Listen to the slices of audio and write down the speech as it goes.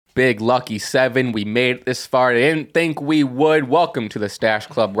Big lucky 7. We made it this far. I didn't think we would. Welcome to the Stash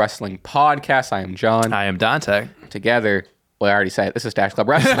Club Wrestling Podcast. I am John. I am Dante. Together, well, I already said it. This is Stash Club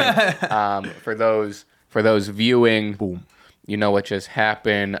Wrestling. For those viewing, boom, you know what just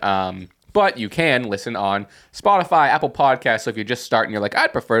happened. But you can listen on Spotify, Apple Podcasts. So if you're just starting, you're like,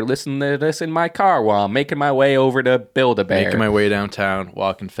 I'd prefer to listen to this in my car while I'm making my way over to Build-A-Bear. Making my way downtown,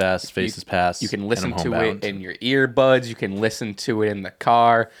 walking fast, faces past. You can listen to it in your earbuds. You can listen to it in the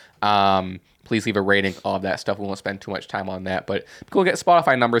car. Please leave a rating, all of that stuff. We won't spend too much time on that. But go get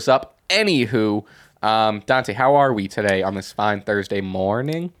Spotify numbers up. Anywho, Dante, how are we today on this fine Thursday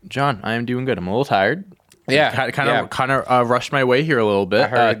morning? John, I am doing good. I'm a little tired. Yeah, kind of rushed my way here a little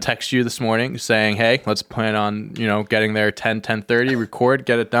bit. Text you this morning saying, "Hey, let's plan on getting there 10:30, record,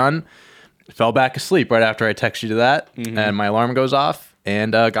 get it done." Fell back asleep right after I text you to that, and my alarm goes off,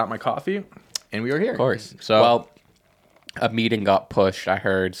 and got my coffee, and we are here. Of course. So, well, a meeting got pushed. I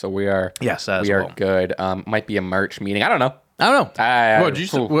heard, so we are good. Might be a merch meeting. I don't know. What did you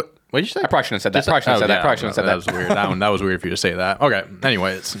say? What did you say? I probably shouldn't have said that. That was weird. That was weird for you to say that. Okay.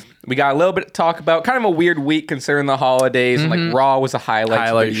 Anyways, we got a little bit to talk about. Kind of a weird week considering the holidays. And like Raw was a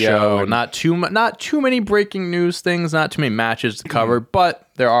highlight video. Show. Not too many breaking news things. Not too many matches to cover. But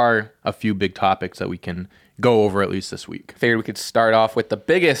there are a few big topics that we can go over at least this week. Figured we could start off with the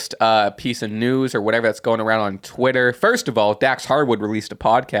biggest piece of news or whatever that's going around on Twitter. First of all, Dax Harwood released a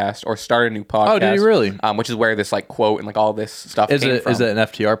podcast or started a new podcast. Oh, did he really? Which is where this like quote and like all this stuff came from. Is it an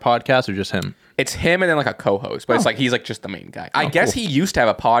FTR podcast or just him? It's him and then like a co-host, but it's like he's like just the main guy. I guess he used to have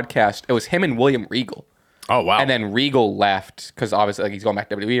a podcast. It was him and William Regal. Oh, wow. And then Regal left because obviously like he's going back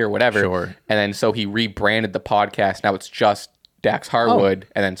to WWE or whatever. Sure. And then so he rebranded the podcast. Now it's just Dax Harwood,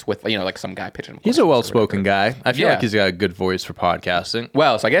 and then it's with like some guy pitching him. He's a well-spoken guy. I feel like he's got a good voice for podcasting.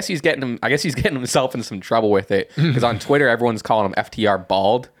 Well, so I guess he's getting himself in some trouble with it because on Twitter everyone's calling him FTR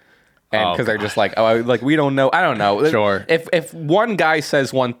bald, and because they're just like, we don't know. I don't know. Sure. If one guy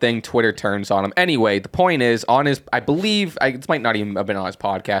says one thing, Twitter turns on him. Anyway, the point is on his, I believe, it might not even have been on his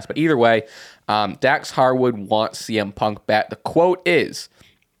podcast, but either way, Dax Harwood wants CM Punk back. The quote is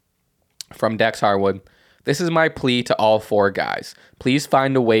from Dax Harwood. This is my plea to all 4 guys. Please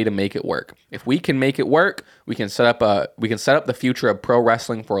find a way to make it work. If we can make it work, we can set up the future of pro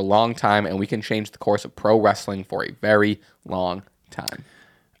wrestling for a long time, and we can change the course of pro wrestling for a very long time.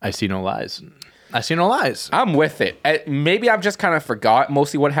 I see no lies. I'm with it. Maybe I've just kind of forgot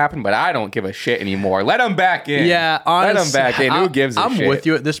mostly what happened, but I don't give a shit anymore. Let him back in. Yeah, honestly, let him back in. Who gives a shit? I'm with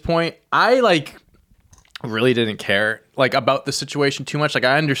you at this point. I really didn't care about the situation too much.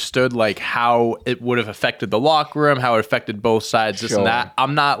 I understood how it would have affected the locker room, how it affected both sides, this and that.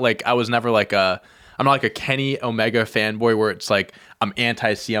 I'm not I was never I'm not like a Kenny Omega fanboy where it's I'm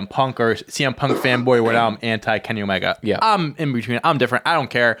anti CM Punk or CM Punk fanboy where now I'm anti Kenny Omega. Yeah. I'm in between. I'm different. I don't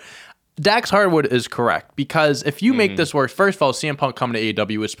care. Dax Harwood is correct because if you make this work, first of all, CM Punk coming to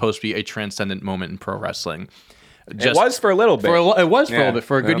AEW is supposed to be a transcendent moment in pro wrestling. It was for a little bit. It was for a little bit,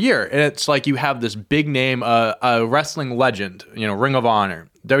 for a good year. And it's like you have this big name, a wrestling legend, Ring of Honor,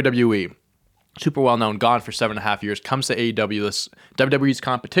 WWE, super well known, gone for 7.5 years, comes to AEW, this WWE's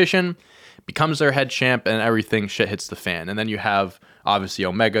competition, becomes their head champ, and everything shit hits the fan. And then you have, obviously,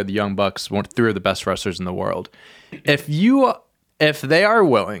 Omega, the Young Bucks, 3 of the best wrestlers in the world. If they are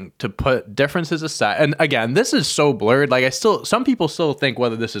willing to put differences aside, and again, this is so blurred. Some people still think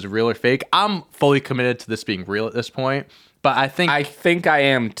whether this is real or fake. I'm fully committed to this being real at this point. But I think I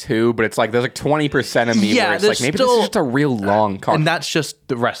am too, but it's there's 20% of me where it's maybe this is just a real long card. And that's just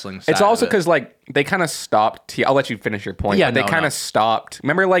the wrestling side. It's also because they kind of stopped. I'll let you finish your point. Yeah, but they kind of stopped.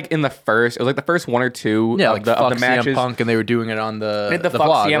 Remember, in the first, it was the first 1 or 2 of the matches. CM Punk, and they were doing it on the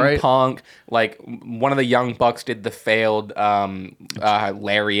vlog, CM right? Punk. One of the Young Bucks did the failed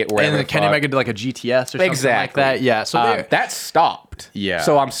lariat, and then Kenny Omega did a GTS or something like that. Yeah, so that stopped. Yeah.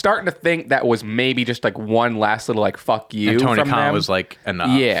 So I'm starting to think that was maybe just one last little fuck you. And Tony from Khan them. was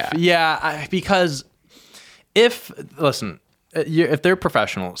enough. Yeah. Yeah, because if they're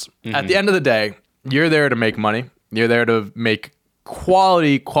professionals, at the end of the day, you're there to make money. You're there to make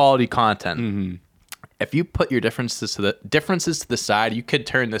quality content. If you put your differences to the side, you could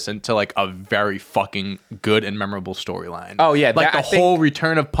turn this into a very fucking good and memorable storyline. Oh yeah, the whole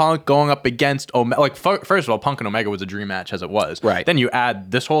return of Punk going up against Omega. First of all, Punk and Omega was a dream match as it was. Right. Then you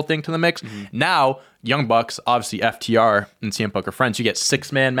add this whole thing to the mix. Now Young Bucks, obviously FTR and CM Punk are friends. You get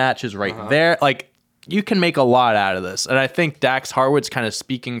 6-man matches right there. You can make a lot out of this. And I think Dax Harwood's kind of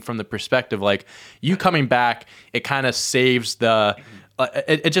speaking from the perspective, you coming back, it kind of saves the...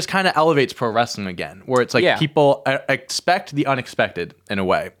 It just kind of elevates pro wrestling again, where it's people expect the unexpected in a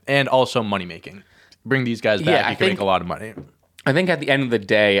way, and also money making. Bring these guys back, you can make a lot of money. I think at the end of the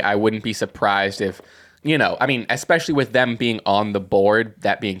day, I wouldn't be surprised if, I mean, especially with them being on the board,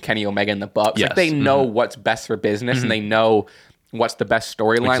 that being Kenny Omega and the Bucks, Yes. like they know what's best for business and they know what's the best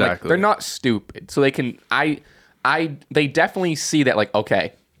storyline. Like Exactly. they're not stupid. So they can, they definitely see that like,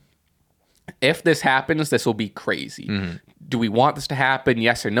 okay, if this happens, this will be crazy. Do we want this to happen?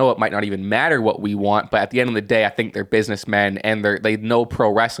 Yes or no. It might not even matter what we want, but at the end of the day, I think they're businessmen and they know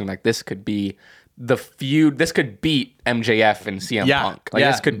pro wrestling. Like this could be the feud. This could beat MJF and CM Punk. Like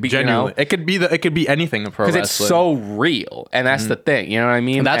this could be genuinely. It could be anything in pro wrestling because it's so real, and that's the thing. You know what I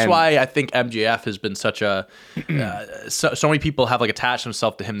mean? And that's why I think MJF has been such a so many people have like attached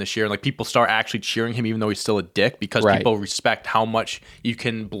themselves to him this year. Like people start actually cheering him, even though he's still a dick, because people respect how much you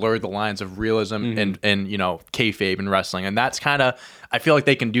can blur the lines of realism and kayfabe in wrestling, and that's kind of I feel like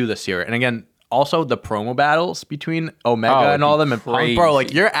they can do this here. And again, also the promo battles between Omega and all them and Punk, bro,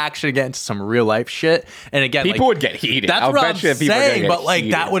 like you're actually getting to some real life shit. And again, people would get heated. That's what I'm saying, but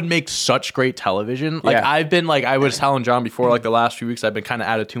like that would make such great television. Like I've been like, I was telling John before, like the last few weeks, I've been kind of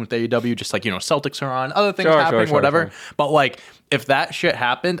out of tune with AEW, just like, Celtics are on, other things happening, whatever. But like, if that shit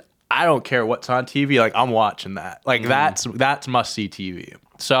happened, I don't care what's on TV. Like I'm watching that. Like that's must see TV.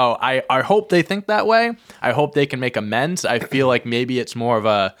 So I hope they think that way. I hope they can make amends. I feel like maybe it's more of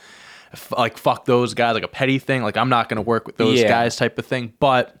a, like fuck those guys, like a petty thing, like I'm not going to work with those guys type of thing.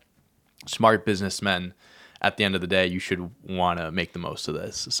 But smart businessmen, at the end of the day, you should want to make the most of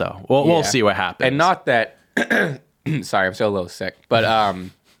this. So we'll see what happens. And not that sorry, I'm still a little sick, but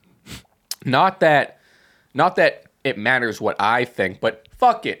not that it matters what I think, but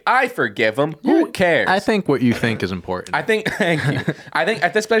fuck it, I forgive him. Who cares? I think what you think is important. Thank you. I think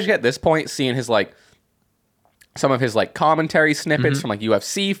especially at this point, seeing his like some of his like commentary snippets from like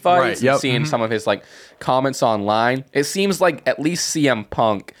UFC fights, and seeing some of his like comments online, it seems like at least CM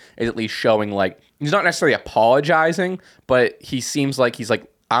Punk is at least showing like he's not necessarily apologizing, but he seems like he's like,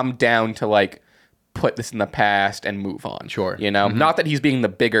 I'm down to like put this in the past and move on. Sure. Not that he's being the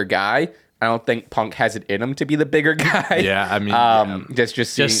bigger guy. I don't think Punk has it in him to be the bigger guy. Yeah, I mean, just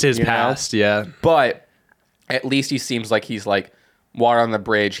his past, But at least he seems like he's like water on the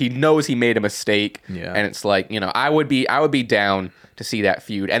bridge. He knows he made a mistake, and it's like I would be down to see that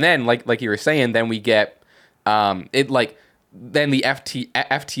feud. And then like you were saying, then we get then the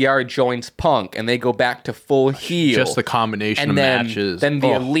FTR joins Punk and they go back to full heel. Just the combination of matches. Then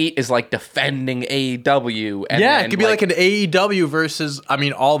the Elite is like defending AEW. And it could be like an AEW versus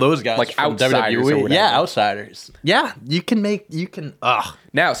all those guys like from outsiders WWE. or whatever. Yeah, outsiders. Yeah, you can.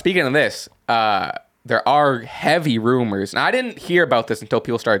 Now speaking of this, there are heavy rumors, and I didn't hear about this until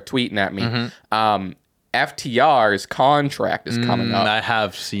people started tweeting at me. FTR's contract is coming up. I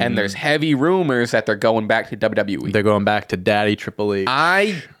have seen. And there's heavy rumors that they're going back to WWE. They're going back to Daddy Triple H.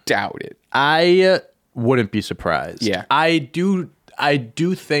 I doubt it. I wouldn't be surprised. Yeah. I do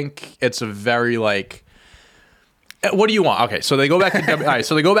think it's a very like. What do you want? Okay, so they go back to all right.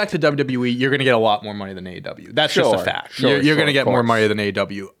 So they go back to WWE. You're going to get a lot more money than AEW. That's just a fact. You're going to get more money than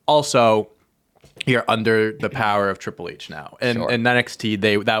AEW. Also, you're under the power of Triple H now. And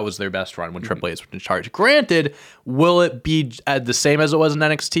NXT, that was their best run when Triple H was in charge. Granted, will it be the same as it was in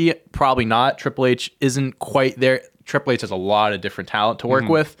NXT? Probably not. Triple H isn't quite there. Triple H has a lot of different talent to work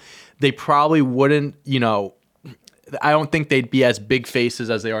with. They probably wouldn't, I don't think they'd be as big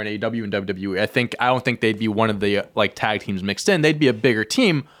faces as they are in AEW and WWE. I don't think they'd be one of the like tag teams mixed in. They'd be a bigger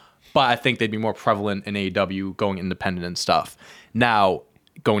team, but I think they'd be more prevalent in AEW going independent and stuff. Now,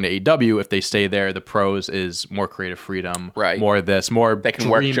 going to AEW, if they stay there, the pros is more creative freedom, right? More of this, more they can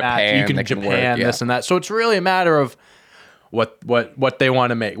work Japan, you can Japan, this and that. So it's really a matter of what they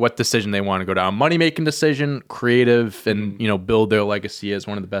want to make, what decision they want to go down. Money making decision, creative, and build their legacy as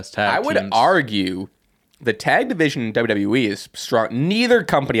one of the best tag teams. I would argue the tag division in WWE is strong. Neither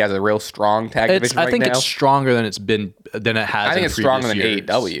company has a real strong tag division right now. I think it's stronger than it has. I think it's stronger than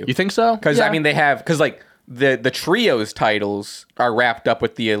AEW. You think so? Because they have like. The trios titles are wrapped up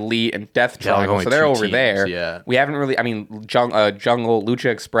with the Elite and Death Triangle, so they're over there. Yeah. We haven't really. Lucha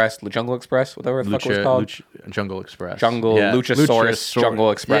Express, Jungle Express, whatever the fuck it was called. Jungle Express. Luchasaurus,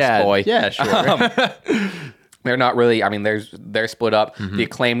 Jungle Express boy. Yeah, sure. They're not really. They're split up. The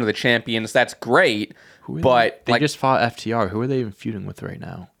Acclaimed are the champions. That's great, but they just fought FTR. Who are they even feuding with right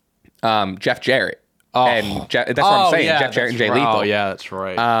now? Jeff Jarrett. And that's what I'm saying. Jeff Jarrett and Jay Lethal. Oh yeah, that's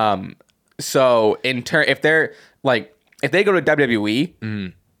right. So if they're like if they go to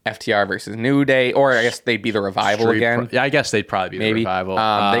WWE, FTR versus New Day, or I guess they'd be the Revival again. I guess they'd probably be the Revival.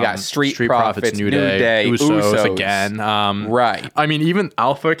 They got Street Profits, New Day, Usos again. Right. Even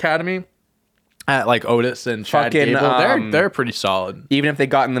Alpha Academy. At like Otis and Chad Fucking, Gable, they're pretty solid. Even if they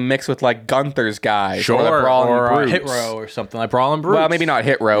got in the mix with like Gunther's guys, Sure, or the Brawl or and Brutes. Hit Row or something like Brawl and Brutes. Well, maybe not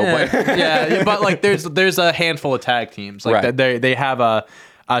Hit Row, but yeah, but like there's a handful of tag teams like Right. they have a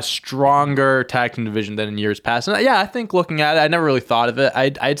stronger tag team division than in years past. And yeah, I think looking at it, I never really thought of it.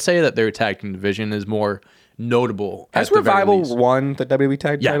 I'd say that their tag team division is more notable. has at the very Revival least. won the WWE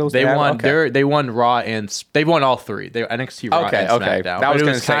tag Yeah, titles? they have? won. Okay. They won Raw and they've won all three. They NXT, Raw, Okay, and okay. SmackDown. That was But it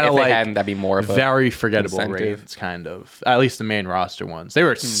going to say, kinda if they hadn't, that'd be more of a very forgettable incentive. reigns, kind of. At least the main roster ones. They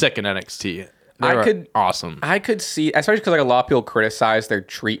were sick in NXT. They were awesome. I could see, especially because like a lot of people criticize their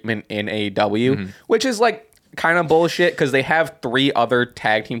treatment in AEW, which is like kind of bullshit because they have 3 other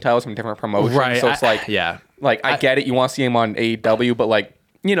tag team titles from different promotions. Right. So it's like, yeah. like I get it. You want to see them on AEW, but like,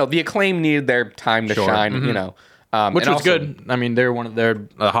 you know, the Acclaim needed their time to shine, you know. Which and was also, good. I mean, they're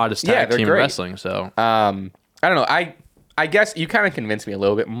the hottest tag they're team in great. wrestling. So I don't know. I guess you kind of convinced me a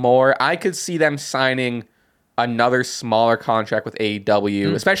little bit more. I could see them signing another smaller contract with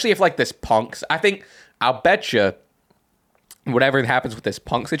AEW, especially if like this Punk's. I think I'll bet you whatever happens with this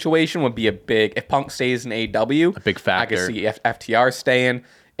Punk situation would be a big. If Punk stays in AEW, big factor. I could see FTR staying.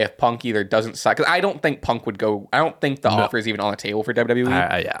 If Punk either doesn't sign, because I don't think Punk would go. I don't think the offer is even on the table for WWE.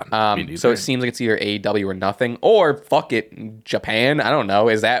 Yeah. So it seems like it's either AEW or nothing, or fuck it, Japan. I don't know.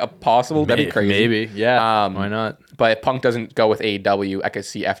 Is that a possible? That'd be crazy. Maybe. Yeah. Why not? But if Punk doesn't go with AEW, I could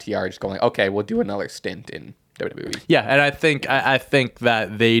see FTR just going like, okay, we'll do another stint in WWE. Yeah, and I think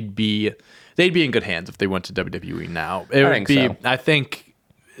that they'd be in good hands if they went to WWE now. I think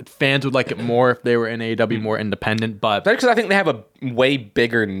fans would like it more if they were in AEW, more independent. But That's because I think they have a way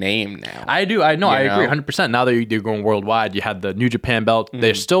bigger name now. I do. I know. I agree know? 100%. Now that you're going worldwide, you had the New Japan belt.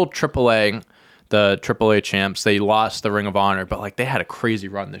 They're still AAA, the AAA champs. They lost the Ring of Honor, but like they had a crazy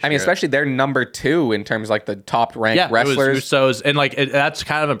run this year. I mean, especially they're number 2 in terms of like the top ranked wrestlers. It was Usos, and like that's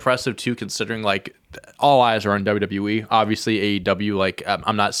kind of impressive too, considering like all eyes are on WWE. Obviously, AEW. Like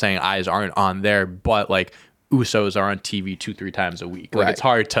I'm not saying eyes aren't on there, but like Usos are on TV 2-3 times a week. Like Right. it's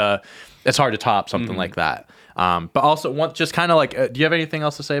hard to top something like that. But also, just kind of like, do you have anything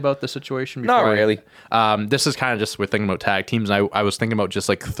else to say about the situation? Not really. This is kind of just we're thinking about tag teams. And I was thinking about just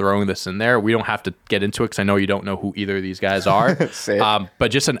like throwing this in there. We don't have to get into it because I know you don't know who either of these guys are. But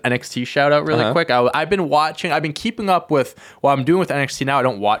just an NXT shout out really quick. I've been keeping up with what I'm doing with NXT now. I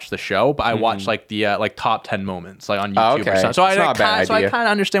don't watch the show, but I watch like the like top 10 moments like on YouTube. Okay. Or something. So It's not a bad I idea. kind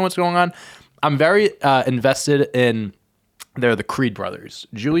of understand what's going on. I'm very invested in. They're the Creed brothers,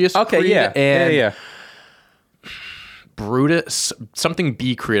 Julius Creed and Brutus, something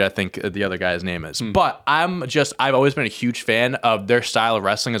B Creed, I think the other guy's name is. But I've always been a huge fan of their style of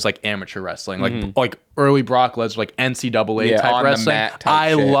wrestling is like amateur wrestling, like early Brock Lesnar, like NCAA type on the wrestling. mat type I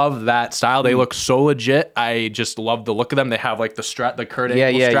shit. love that style. They look so legit. I just love the look of them. They have like the Kurt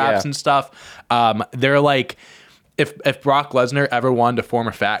Angle straps and stuff. They're like. If Brock Lesnar ever wanted to form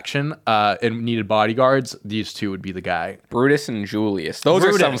a faction and needed bodyguards, these two would be the guy. Brutus and Julius. Those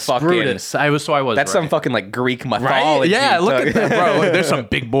are some fucking. Brutus. That's right. Some fucking like Greek mythology. Right? Yeah, look at that, bro. Like, there's some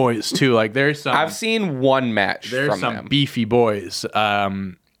big boys too. Like there's some. I've seen one match There's from some them. beefy boys.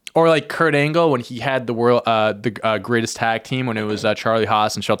 Or like Kurt Angle when he had the world, greatest tag team when it was Charlie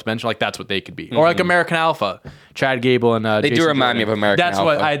Haas and Shelton Benjamin. Like that's what they could be. Or like American Alpha, Chad Gable and They do Jason remind me Jordan. of American That's Alpha.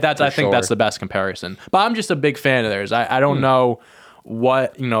 what I think that's sure. the best comparison. But I'm just a big fan of theirs. I don't know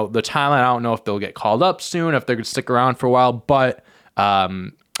what the timeline. I don't know if they'll get called up soon, if they're gonna stick around for a while. But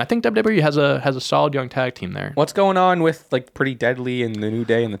I think WWE has a solid young tag team there. What's going on with like Pretty Deadly and the New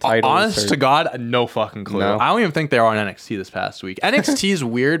Day and the titles? Honest to God, no fucking clue. No? I don't even think they were on NXT this past week. NXT is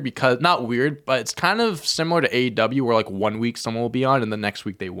weird because not weird, but it's kind of similar to AEW where like 1 week someone will be on and the next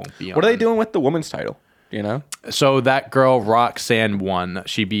week they won't be on. What are they doing with the women's title? Do you know? So that girl Roxanne won.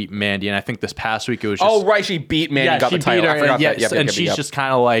 She beat Mandy, and I think this past week it was just. Oh right, she beat Mandy. Got she the title. beat her, I forgot that. yes, and she's just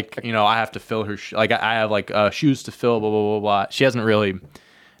kind of like I have to fill her. Like I have like shoes to fill. Blah blah blah blah. She hasn't really.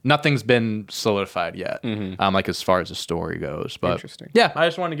 Nothing's been solidified yet, like as far as the story goes. But Interesting. yeah, I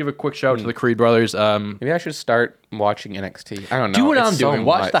just wanted to give a quick shout out to the Creed brothers. Maybe I should start watching NXT. I don't know. Do what It's I'm so doing.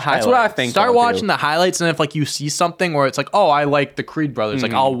 Watch much. the highlights. That's what I think. Start I'll watching do. the highlights, and if like you see something where it's like, oh, I like the Creed brothers,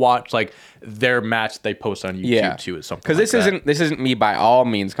 like I'll watch like their match they post on YouTube too. Is something because like this isn't me by all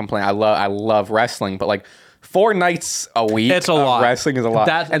means complaining. I love wrestling, but like 4 nights a week, it's a lot. Wrestling is a lot,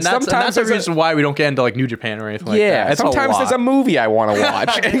 and that's the reason why we don't get into like New Japan or anything like that. It's sometimes there's a movie I want to watch.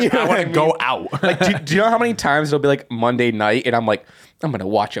 I want to go out. Like, do you know how many times it'll be like Monday night, and I'm like, I'm gonna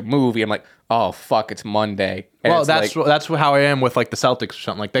watch a movie. I'm like, oh fuck, it's Monday. And Well, it's that's how I am with like the Celtics or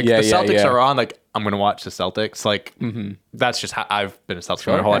something like that. The Celtics are on, like I'm gonna watch the Celtics. Like that's just how I've been a Celtics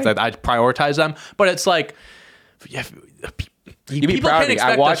fan my whole life. I prioritize them, but it's like You'd be People proud of can't me.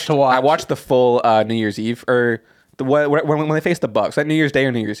 expect us to watch. I watched the full New Year's Eve or when they faced the Bucks. That New Year's Day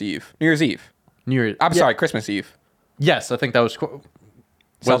or New Year's Eve? New Year's Eve. I'm sorry, Christmas Eve. Yes, I think that was.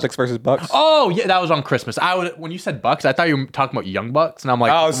 Celtics versus Bucks. Oh yeah, that was on Christmas. When you said Bucks, I thought you were talking about Young Bucks, and I'm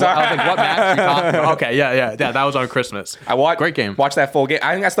like, oh sorry. I was like, what match are you talking about? Okay, yeah, that was on Christmas. Great game. Watched that full game.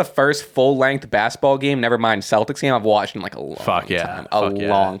 I think that's the first full length basketball game. Never mind Celtics game. I've watched in like a long time.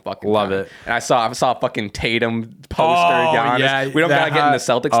 Long fucking love time. it. And I saw fucking Tatum poster. Giannis. Yeah, we don't gotta get into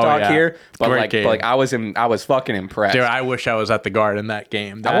Celtics talk here, but Great game. I was fucking impressed. Dude, I wish I was at the Garden in that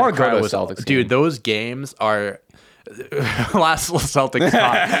game. I want to go to a Celtics game. Dude, those games are. Last Celtics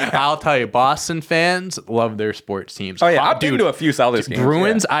talk. I'll tell you, Boston fans love their sports teams. Oh yeah, I've been to a few Celtics games.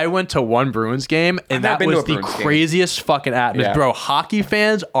 Bruins, I went to one Bruins game, and that was the craziest fucking atmosphere. Yeah. Bro, hockey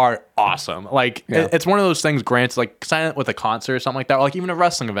fans are awesome. Like, it's one of those things, Grant's like sign it with a concert or something like that, or like even a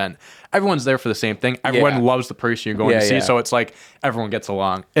wrestling event. Everyone's there for the same thing. Everyone loves the person you're going to see, so it's like everyone gets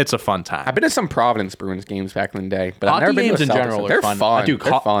along. It's a fun time. I've been to some Providence Bruins games back in the day, but hockey I've never been games to a in Celtics. general They're are fun. fun. Dude,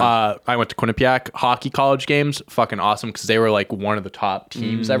 They're fun. I went to Quinnipiac hockey college games, fucking awesome because they were like one of the top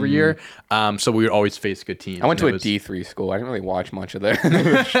teams every year. So we would always face good teams. I went to a D3 school. I didn't really watch much of their.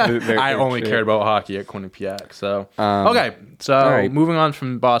 I only cared about hockey at Quinnipiac. So okay, so moving on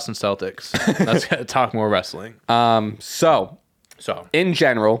from Boston Celtics, let's talk more wrestling. So in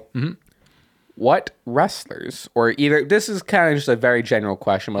general, what wrestlers, or either this is kind of just a very general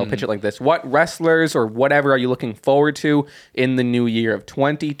question, but I'll pitch it like this: what wrestlers or whatever are you looking forward to in the new year of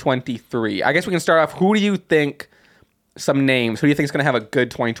 2023? I guess we can start off. Who do you think? Some names. Who do you think is going to have a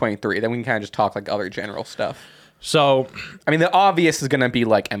good 2023? Then we can kind of just talk like other general stuff. So, I mean, the obvious is going to be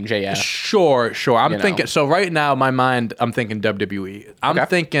like MJF. Sure. I'm thinking. So right now, my mind, I'm thinking WWE. I'm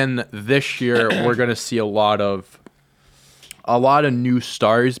thinking this year we're going to see a lot of new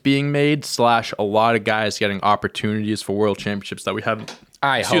stars being made / a lot of guys getting opportunities for world championships that we haven't.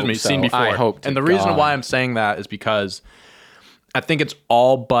 Seen before. I hope. And the reason why I'm saying that is because I think it's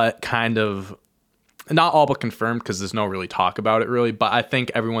all but kind of. Not all but confirmed because there's no really talk about it really, but I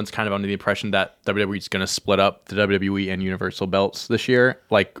think everyone's kind of under the impression that WWE is going to split up the WWE and Universal belts this year.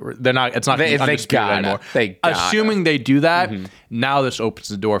 Like they're not. It's not going to be undisputed anymore. Assuming they do that, now this opens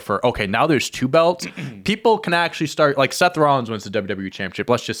the door for now there's 2 belts. People can actually start like Seth Rollins wins the WWE Championship.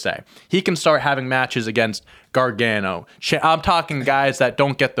 Let's just say he can start having matches against Gargano. I'm talking guys that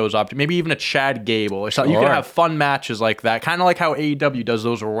don't get those opportunities. Maybe even a Chad Gable or something. You can have fun matches like that, kind of like how AEW does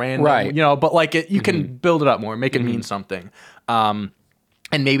those random, but like you can build it up more, make it mean something.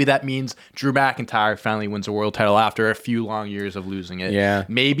 And maybe that means Drew McIntyre finally wins a world title after a few long years of losing it. Yeah.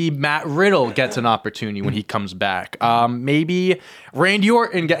 Maybe Matt Riddle gets an opportunity when he comes back. Maybe Randy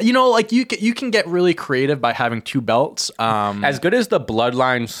Orton you can get really creative by having 2 belts. As good as the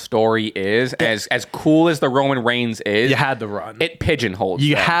Bloodline story is, as cool as the Roman Reigns is, you had the run. It pigeonholes.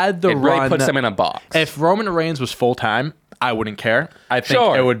 You had the run. It really puts them in a box. If Roman Reigns was full time, I wouldn't care. I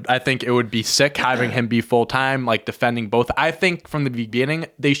think it would be sick having him be full time, like defending both. I think from the beginning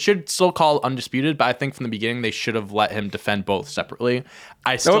they should still call undisputed, but I think from the beginning they should have let him defend both separately.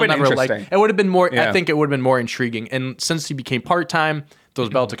 I still never liked it. Would have been more. I think it would have been more intriguing. And since he became part time, those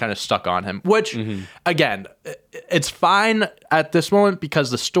belts are kind of stuck on him. Which again, it's fine at this moment because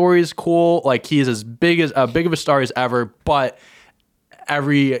the story is cool. Like he is as big of a star as ever, but.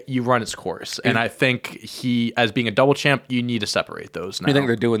 You run its course, and I think as being a double champ, you need to separate those now. You think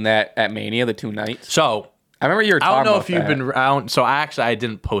they're doing that at Mania, the 2 nights? So I remember you were talking about I don't know if you've been around. So I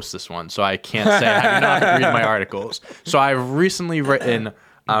didn't post this one, so I can't say I have not read my articles. So I've recently written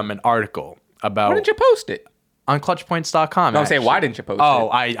an article about. Why didn't you post it? On clutchpoints.com. No, I'm saying, why didn't you post it?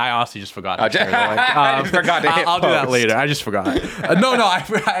 I honestly just forgot to share the link. I forgot to hit I'll do that post. later. I just forgot. No,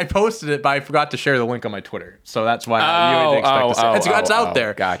 I posted it, but I forgot to share the link on my Twitter. So that's why you didn't expect to see it. It's out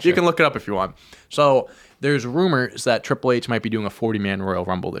there. Gotcha. You can look it up if you want. So there's rumors that Triple H might be doing a 40-man Royal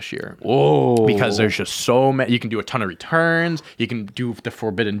Rumble this year. Whoa. Because there's just so many. You can do a ton of returns. You can do the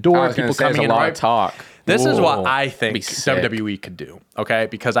Forbidden Door. People coming in. A lot of talk. This is what I think WWE could do. Okay?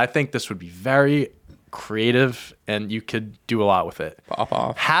 Because I think this would be very creative and you could do a lot with it. Pop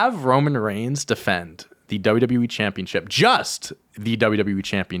off. Have Roman Reigns defend the WWE Championship, just the WWE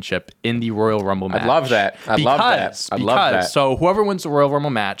Championship in the Royal Rumble match. I'd love that. I'd love that. So whoever wins the Royal Rumble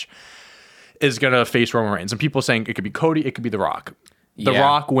match is going to face Roman Reigns. And people are saying it could be Cody, it could be The Rock. The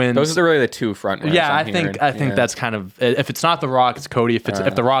Rock wins. Those are really the 2 front runners. Yeah, I think that's kind of, if it's not The Rock, it's Cody. If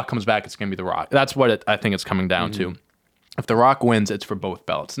The Rock comes back, it's going to be The Rock. That's what I think it's coming down to. If The Rock wins, it's for both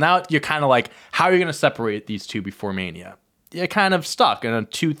belts. Now you're kind of like, how are you going to separate these 2 before Mania? You're kind of stuck in a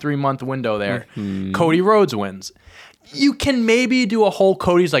 2-3 month window there. Cody Rhodes wins. you can maybe do a whole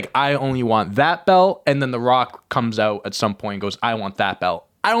Cody's like, I only want that belt, and then The Rock comes out at some point and goes, I want that belt.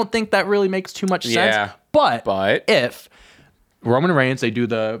 I don't think that really makes too much sense. But if Roman Reigns, they do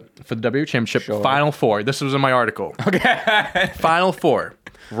for the WWE Championship, Final Four. This was in my article. Okay. Final Four.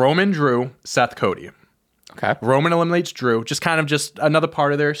 Roman, Drew, Seth, Cody. Okay. Roman eliminates Drew. Just another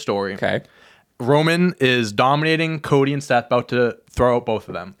part of their story. Okay. Roman is dominating Cody and Seth, about to throw out both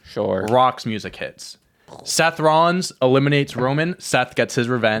of them. Sure. Rock's music hits. Seth Rollins eliminates Roman. Seth gets his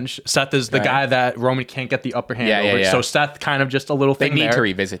revenge. Seth is the guy that Roman can't get the upper hand over. So Seth kind of just a little thing They need there. to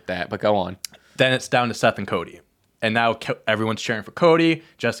revisit that, but go on. Then it's down to Seth and Cody. And now everyone's cheering for Cody.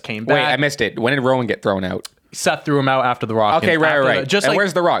 Just came back. Wait, I missed it. When did Roman get thrown out? Seth threw him out after The Rock. Okay, right. Just and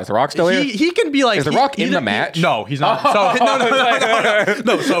where's The Rock? Is The Rock still here? He can be like... Is The Rock in the match? No, he's not. So,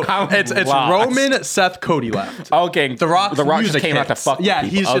 no. So it's Roman, Seth, Cody left. Okay. The Rock just came out to fuck Yeah,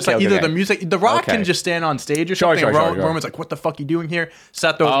 people. he's just either the music... The Rock can just stand on stage or something. Sure. Roman's like, what the fuck are you doing here?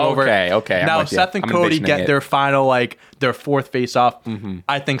 Seth goes over. Okay. Now Seth and Cody get their final, their fourth face-off. Mm-hmm.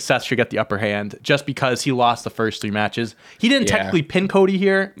 I think Seth should get the upper hand just because he lost the first 3 matches. He didn't technically pin Cody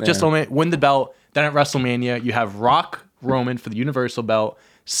here. Just win the belt. Then at WrestleMania, you have Rock, Roman for the Universal belt,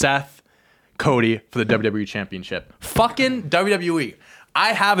 Seth, Cody for the WWE Championship. Fucking WWE.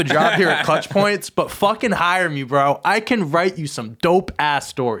 I have a job here at Clutch Points, but fucking hire me, bro. I can write you some dope ass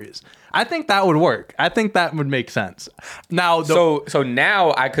stories. I think that would work. I think that would make sense. Now, so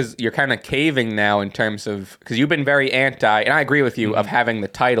now, because you're kind of caving now in terms of, because you've been very anti, and I agree with you, of having the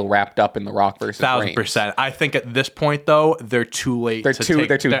title wrapped up in The Rock versus Reigns. 1,000%. I think at this point though, they're too late. They're too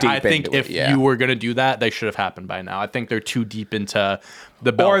deep. I think into if it, you were gonna do that, they should have happened by now. I think they're too deep into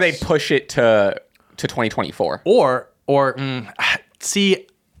the belts. Or they push it to 2024. See.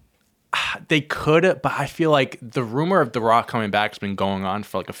 They could, but I feel like the rumor of The Rock coming back has been going on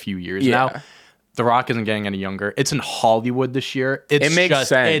for like a few years now. The Rock isn't getting any younger. It's in Hollywood this year. It makes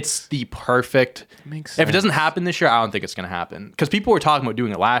sense. It's the perfect. If it doesn't happen this year, I don't think it's going to happen. Because people were talking about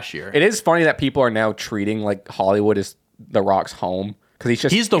doing it last year. It is funny that people are now treating like Hollywood as The Rock's home.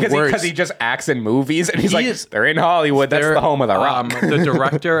 Because he's the worst. Because he just acts in movies, and they're in Hollywood. That's the home of The Rock. The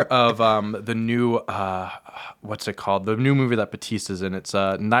director of the new what's it called? The new movie that Batista's in. It's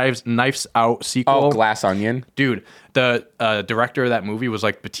Knives Out sequel. Oh, Glass Onion. Dude, the director of that movie was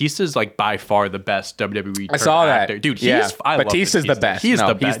like, Batista's like by far the best WWE I saw actor. that. Dude, Batista's the best. He's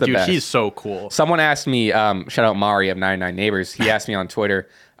the best. Dude, best. He's so cool. Someone asked me, shout out Mari of 99 Neighbors. He asked me on Twitter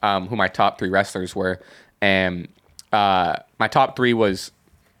who my top 3 wrestlers were. And my top 3 was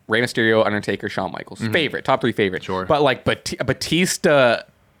Rey Mysterio, Undertaker, Shawn Michaels. Top 3 favorite. Sure. But like Batista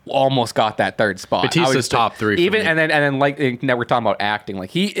almost got that 3rd spot. Batista's top 3 for even me. and then like now we're talking about acting.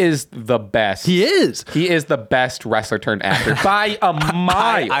 Like he is the best. He is the best wrestler turned actor by a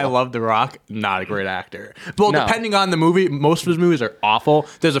mile. I love The Rock. Not a great actor. Well, depending on the movie, most of his movies are awful.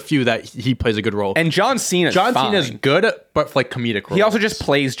 There's a few that he plays a good role. And John Cena's good, but for like comedic roles. He also just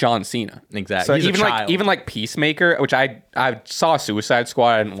plays John Cena. Exactly. So He's even like Peacemaker, which I saw Suicide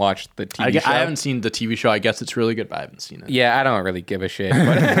Squad. I didn't watch the TV show. I haven't seen the TV show. I guess it's really good, but I haven't seen it. Yeah, I don't really give a shit.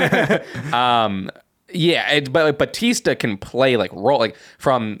 But but Batista can play like role, like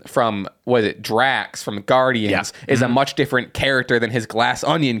from was it Drax from Guardians is a much different character than his Glass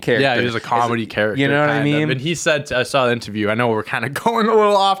Onion character. Yeah, he's a comedy character. You know what I mean? And he said, I saw the interview. I know we're kind of going a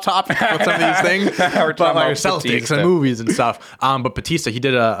little off topic with some of these things, we're but like Celtics Celtics and movies and stuff. But Batista, he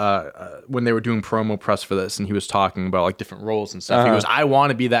did when they were doing promo press for this, and he was talking about like different roles and stuff. He goes, I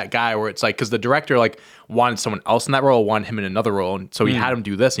want to be that guy where it's like, because the director like wanted someone else in that role, wanted him in another role, and so he had him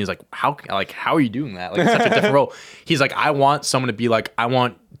do this, and he's like, how are you doing that? Like, it's such a different role. He's like, I want someone to be like, I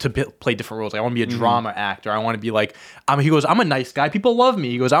want to play different roles. Like, I want to be a drama actor. I want to be like, he goes, I'm a nice guy. People love me.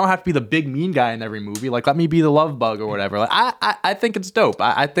 He goes, I don't have to be the big mean guy in every movie. Like, let me be the love bug or whatever. Like, I think it's dope.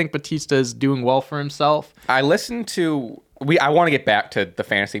 I think Batista is doing well for himself. I listened to. I want to get back to the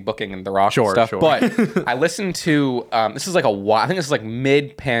fantasy booking and The Rock stuff, but I listened to this is like I think this is like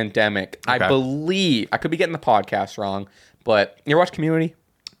mid-pandemic. Okay. I believe I could be getting the podcast wrong, but you ever watch Community?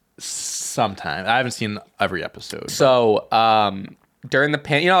 Sometime. I haven't seen every episode. So during the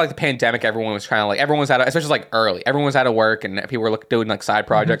the pandemic, everyone was trying to everyone was out of, especially like early. Everyone was out of work and people were doing like side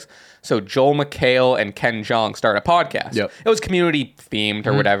projects. So Joel McHale and Ken Jeong started a podcast. Yep. It was community themed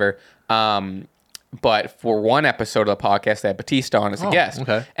or whatever. But for one episode of the podcast, they had Batista on as a guest.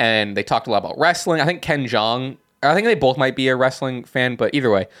 Okay. And they talked a lot about wrestling. I think Ken Jeong, I think they both might be a wrestling fan, but either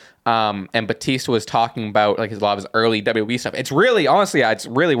way. And Batista was talking about like a lot of his early WWE stuff. It's really, honestly, it's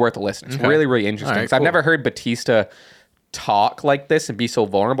really worth a listen. It's really, really interesting. Right, cool. I've never heard Batista talk like this and be so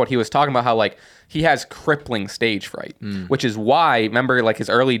vulnerable. He was talking about how like he has crippling stage fright, which is why, remember like his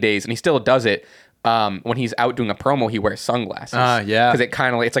early days, and he still does it, when he's out doing a promo, he wears sunglasses. Yeah. Because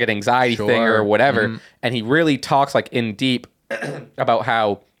it's like an anxiety thing or whatever. And he really talks like in deep about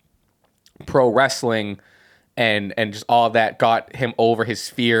how pro wrestling and just all of that got him over his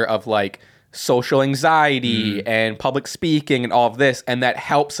fear of like social anxiety and public speaking and all of this, and that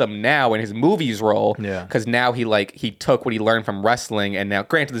helps him now in his movies role. Yeah. Because now he took what he learned from wrestling, and now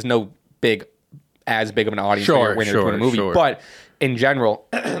granted there's no as big of an audience when you're doing a movie, but in general,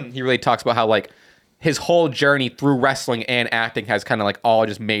 he really talks about how like his whole journey through wrestling and acting has kind of like all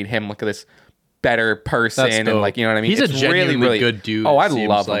just made him like this better person, and like, you know what I mean? He's a genuinely good dude. Oh, I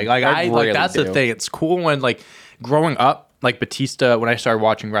love him. Like that's the thing. It's cool when like growing up, like Batista, when I started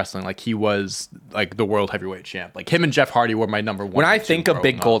watching wrestling, like he was like the world heavyweight champ. Like him and Jeff Hardy were my number one. When I think of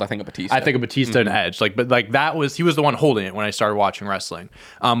Big Gold, I think of Batista. I think of Batista and Edge. Like, but like he was the one holding it when I started watching wrestling.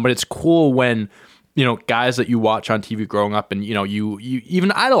 But it's cool when, you know, guys that you watch on TV growing up, and you know, you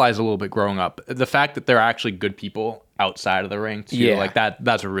even idolize a little bit growing up. The fact that they're actually good people outside of the ring too, like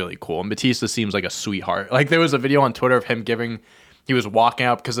that's really cool. And Batista seems like a sweetheart. Like there was a video on Twitter of him he was walking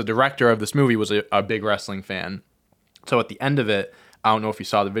out because the director of this movie was a big wrestling fan. So at the end of it, I don't know if you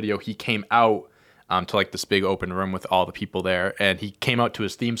saw the video, he came out to like this big open room with all the people there, and he came out to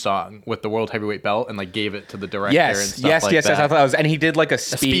his theme song with the world heavyweight belt and like gave it to the director and stuff like that. I thought it was, and he did like a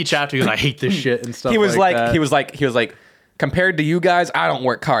speech after. He was like, I hate this shit and stuff. He was like he was like, compared to you guys, I don't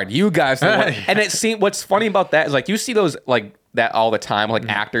work hard. You guys don't work. And it seemed, what's funny about that is like you see those like that all the time, like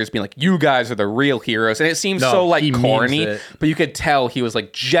actors being like, you guys are the real heroes, and it seems so like corny, but you could tell he was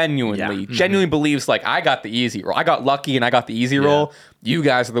like genuinely believes like, I got the easy role, I got lucky and I got the easy role. You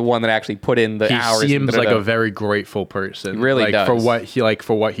guys are the one that actually put in the hours. He seems like a very grateful person. He really like, does.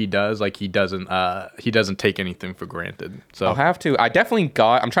 for what he does. Like he doesn't take anything for granted. So I'll have to. I definitely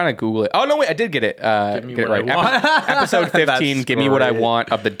got. I'm trying to Google it. Oh no, wait, I did get it. Get it right. Episode 15. Give me what I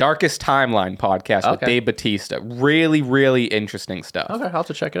want of the Darkest Timeline podcast with Dave Batista. Really, really interesting stuff. Okay, I'll have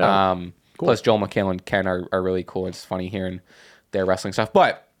to check it out. Cool. Plus, Joel McHale and Ken are really cool. It's funny hearing their wrestling stuff.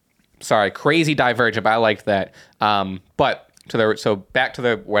 But sorry, crazy divergent. But I liked that. But. Back to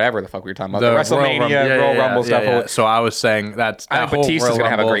the whatever the fuck we were talking about, the WrestleMania Royal Rumble stuff. Yeah. So I was saying that Batista's gonna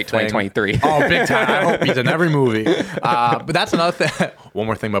have a great 2023. Oh, big time! I hope he's in every movie. But that's another thing. One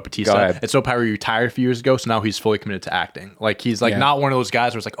more thing about Batista. It's so powerful. He retired a few years ago, so now he's fully committed to acting. Like he's like not one of those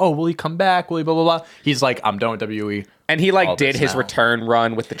guys where it's like, oh, will he come back? Will he blah blah blah? He's like, I'm done with WWE. And he like did his return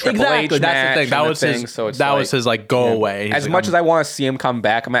run with the Triple H match. That's the thing. That was his like go away. As much as I want to see him come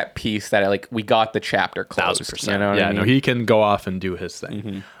back, I'm at peace that we got the chapter closed. 1,000%. You know what I mean? No, he can go off and do his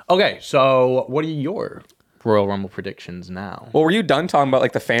thing. Okay, so what are your Royal Rumble predictions now? Well, were you done talking about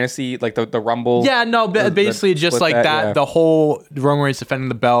like the fantasy, like the Rumble? Yeah, no, basically just like that. Yeah. The whole Roman Reigns defending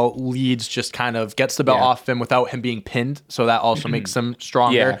the belt leads just kind of gets the belt off him without him being pinned, so that also makes him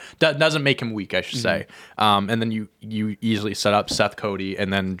stronger. Doesn't make him weak, I should say. And then you easily set up Seth Cody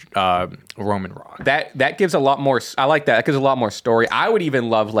and then Roman Rock. That gives a lot more. I like that. That gives a lot more story. I would even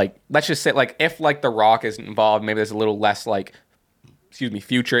love like, let's just say like if like the Rock isn't involved, maybe there's a little less like,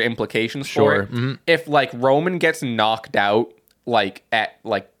 future implications for it. If like Roman gets knocked out like at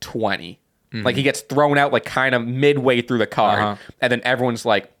like 20, like he gets thrown out like kind of midway through the card, and then everyone's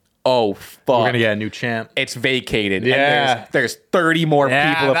like, oh fuck, we're gonna get a new champ. It's vacated. Yeah, and there's 30 more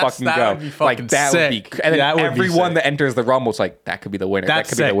people to fucking go. Like that would be, and then everyone that enters the Rumble is like, that could be the winner. That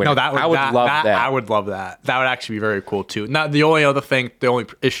could be the winner. No, I would love that. I would love that. That would actually be very cool too. Now the only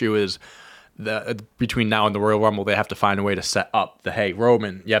issue is, between now and the Royal Rumble, they have to find a way to set up the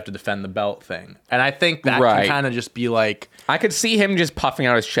Roman, you have to defend the belt thing, and I think that can kind of just be like, I could see him just puffing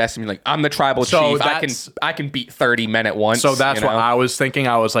out his chest and be like, I'm the tribal chief. I can beat 30 men at once. So that's what I was thinking.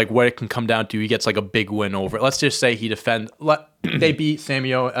 I was like, what it can come down to, he gets like a big win over. Let's just say they beat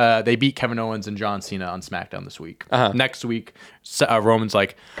they beat Kevin Owens and John Cena on SmackDown this week. Next week, Roman's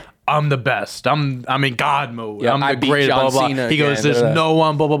like, I'm the best. I'm in God mode. I'm the greatest. Blah, blah, blah. He goes, there's no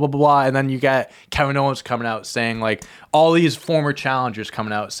one. Blah blah blah blah blah. And then you get Kevin Owens coming out saying like, all these former challengers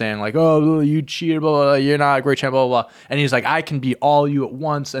coming out saying like, oh, you cheated. Blah, blah, blah. You're not a great champ. Blah blah blah. And he's like, I can beat all you at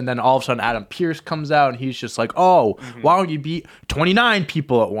once. And then all of a sudden, Adam Pearce comes out and he's just like, oh, why don't you beat 29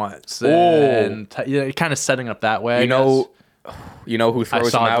 people at once? And kind of setting up that way. You know who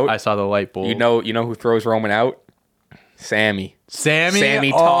throws him out? I saw the light bulb. You know who throws Roman out? Sammy tosses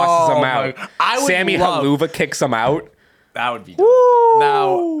him out. Sammy Haluva kicks him out. That would be dope.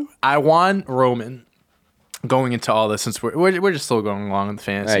 Now, I want Roman going into all this, since we're just still going along in the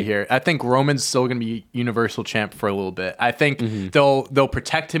fantasy here. I think Roman's still going to be Universal champ for a little bit. I think they'll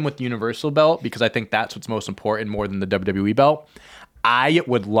protect him with the Universal belt, because I think that's what's most important more than the WWE belt. I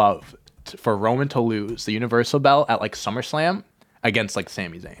would love for Roman to lose the Universal belt at like SummerSlam against like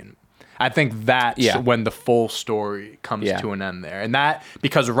Sami Zayn. I think that's when the full story comes to an end there. And that,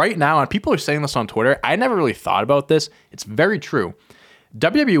 because right now, and people are saying this on Twitter, I never really thought about this. It's very true.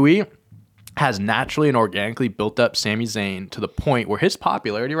 WWE has naturally and organically built up Sami Zayn to the point where his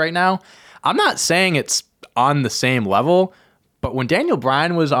popularity right now, I'm not saying it's on the same level, but when Daniel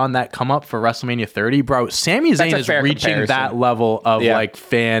Bryan was on that come up for WrestleMania 30, bro, Sami Zayn is reaching that level of like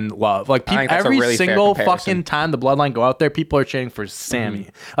fan love. Like every really single fucking time the Bloodline go out there, people are cheering for Sami.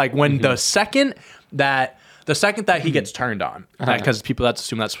 Like when the second that he gets turned on, because people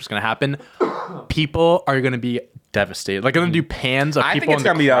assume that's what's going to happen, people are going to be devastated. Like, I'm going to do pans of people in the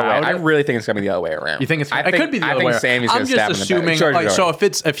crowd. Be the other way. I really think it's going to be the other way around. You think it could be the other way around? Sammy's I'm just assuming. So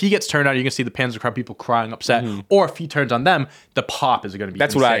if he gets turned on, you can see the pans of the crowd, people crying, upset. Or if he turns on them, the pop is going to be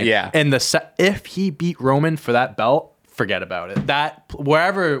insane. And if he beat Roman for that belt, forget about it. That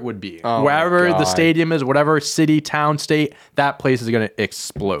wherever it would be, wherever the stadium is, whatever city, town, state, that place is going to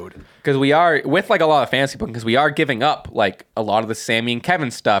explode. Because we are, with like a lot of fantasy booking, because we are giving up like a lot of the Sammy and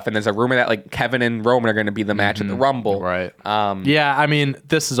Kevin stuff, and there's a rumor that like Kevin and Roman are going to be the match at the Rumble. Right. Yeah, I mean,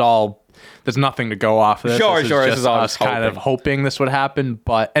 this is all, there's nothing to go off of this. Sure. This is all us kind of hoping this would happen.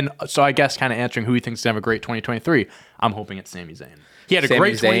 And so I guess kind of answering who he thinks is going to have a great 2023, I'm hoping it's Sami Zayn. He had a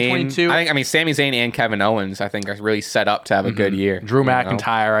great 2022. I mean, Sami Zayn and Kevin Owens, I think, are really set up to have a good year. Drew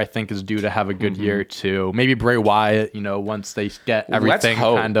McIntyre, I think, is due to have a good year, too. Maybe Bray Wyatt, once they get everything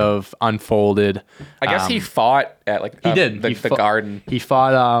kind of unfolded. I guess he fought at, like, the Garden. He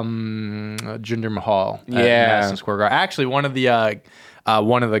fought Jinder Mahal at Madison Square Garden. Actually, one of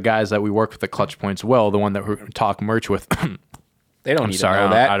the guys that we work with at Clutch Points, the one that we talk merch with, they don't need to know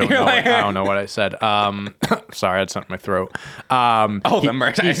that. I don't know what I said. Sorry, I had something in my throat. The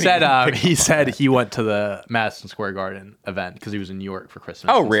merch. He said he went to the Madison Square Garden event because he was in New York for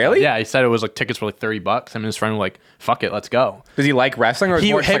Christmas. Oh, really? Yeah, he said it was like tickets were like $30. Him and his friend were like, "Fuck it, let's go." Does he like wrestling, or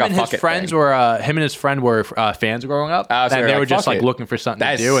him and his friend were fans growing up, and they were just like looking for something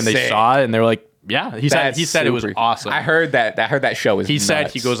to do, and they saw it, and they were like, "Yeah." He said it was awesome. I heard that show was. He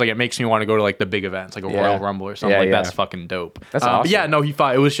said he goes like, it makes me want to go to like the big events, like a Royal Rumble or something. That's fucking dope. That's awesome. But yeah, no, he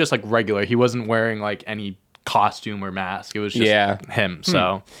thought it was just like regular. He wasn't wearing like any costume or mask. It was just him.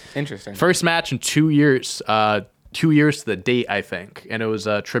 So interesting. First match in 2 years. 2 years to the date, I think, and it was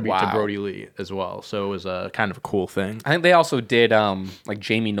a tribute to Brody Lee as well. So it was a kind of a cool thing. I think they also did like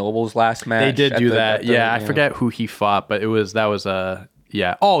Jamie Noble's last match. They did do that. I forget who he fought, but that was a.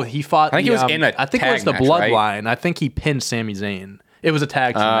 Yeah. Oh, he fought. I think he was in a I think it was the match, Bloodline. Right? I think he pinned Sami Zayn. It was a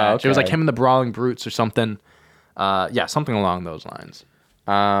tag team match. Okay. It was like him and the Brawling Brutes or something. Something along those lines.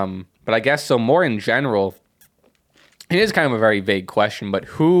 But I guess so. More in general, it is kind of a very vague question. But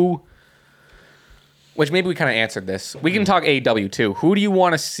who? Which maybe we kind of answered this. We can talk AEW too. Who do you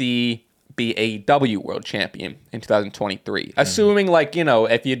want to see be AEW World Champion in 2023? Assuming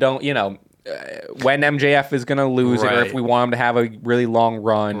if you don't, when MJF is going to lose it, or if we want him to have a really long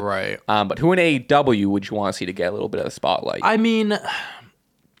run. Right. But who in AEW would you want to see to get a little bit of the spotlight? I mean,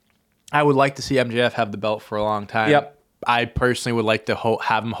 I would like to see MJF have the belt for a long time. Yep. I personally would like to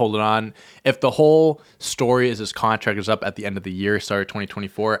have him hold it on. If the whole story is his contract is up at the end of the year, start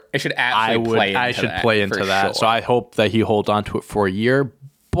 2024, it should actually play into that. Sure. So I hope that he holds on to it for a year.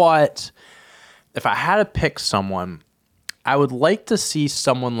 But if I had to pick someone, I would like to see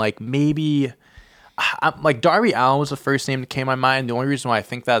someone like maybe like Darby Allin was the first name that came to my mind. The only reason why I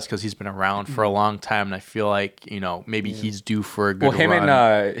think that is because he's been around for a long time, and I feel like maybe he's due for a good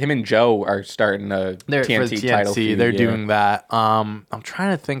run. Him and Joe are starting the TNT title feud. They're doing that. I'm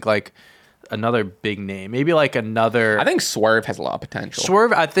trying to think like another big name, maybe like another. I think Swerve has a lot of potential.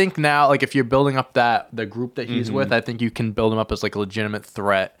 Swerve, I think now, like if you're building up the group that he's with, I think you can build him up as like a legitimate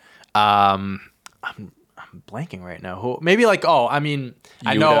threat. I'm blanking right now. Maybe like Yuta.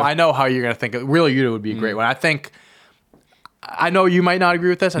 I know how you're gonna think. Really, Yuta would be a great one. I know you might not agree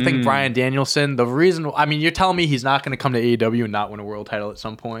with this. I think Bryan Danielson. The reason, you're telling me he's not gonna come to AEW and not win a world title at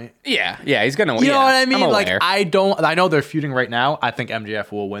some point. Yeah, he's gonna. You know what I mean? Like I know they're feuding right now. I think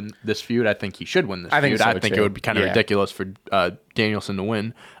MJF will win this feud. I think he should win this feud. I think it would be kind of ridiculous for Danielson to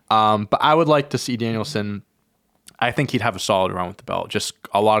win. But I would like to see Danielson. I think he'd have a solid run with the belt. Just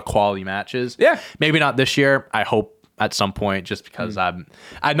a lot of quality matches. Yeah. Maybe not this year. I hope at some point, just because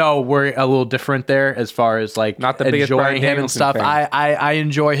I know we're a little different there as far as like not the biggest enjoying him and stuff. I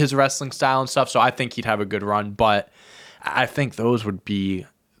enjoy his wrestling style and stuff, so I think he'd have a good run. But I think those would be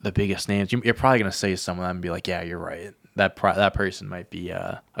the biggest names. You're probably gonna say some of them and be like, yeah, you're right. That person might be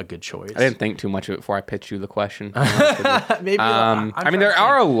a good choice. I didn't think too much of it before I pitched you the question. Maybe. There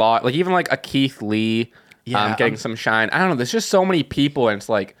are a lot, like even like a Keith Lee. Getting some shine. I don't know. There's just so many people, and it's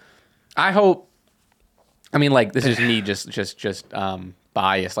like, I hope. This is me just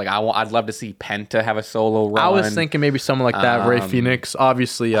biased. Like I'd love to see Penta have a solo run. I was thinking maybe someone like that. Rey Fenix,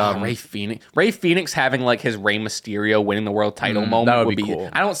 obviously. Rey Fenix having like his Rey Mysterio winning the world title moment would be cool.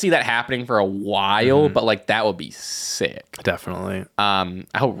 I don't see that happening for a while, but like that would be sick. Definitely. I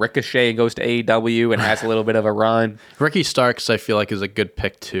hope Ricochet goes to AEW and has a little bit of a run. Ricky Starks, I feel like, is a good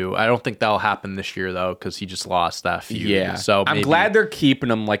pick too. I don't think that'll happen this year though, because he just lost that feud. Yeah. So I'm glad they're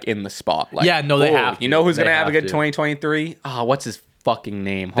keeping him like in the spotlight. Yeah, no, they have to. You know who's gonna have a good 2023? Oh, what's his fucking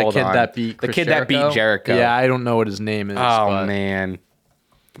name? Hold on. The kid that beat Jericho. Yeah, I don't know what his name is. Oh man,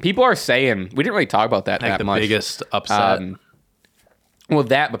 people are saying we didn't really talk about that like that much. The biggest upset.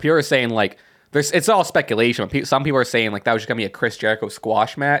 But people are saying like it's all speculation. But some people are saying like that was just gonna be a Chris Jericho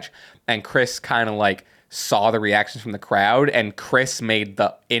squash match, and Chris kind of like saw the reactions from the crowd, and Chris made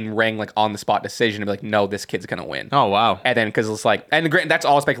the in-ring like on the spot decision to be like, no, this kid's gonna win. Oh wow. And then because it's like, and that's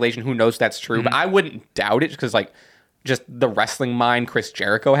all speculation. Who knows if that's true? But I wouldn't doubt it because like. Just the wrestling mind Chris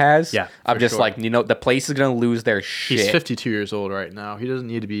Jericho has. Yeah. Of just like, the place is going to lose their shit. He's 52 years old right now. He doesn't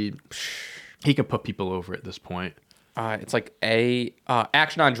need to be. He can put people over at this point. It's like Action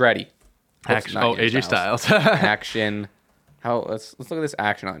Andretti. AJ Styles. Action. Let's look at this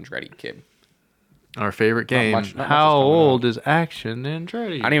Action Andretti kid. Our favorite game. Not much How old is Action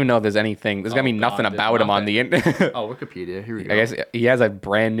Andretti? I don't even know if there's anything. There's going to be nothing about him on the internet. Oh, Wikipedia. Here we go. I guess he has a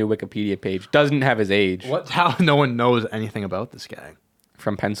brand new Wikipedia page. Doesn't have his age. How no one knows anything about this guy?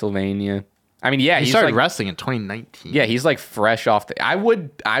 From Pennsylvania. I mean, yeah, he started wrestling in 2019. Yeah, he's like fresh off the. I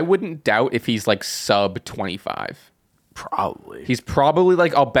wouldn't doubt if he's like sub 25. Probably. He's probably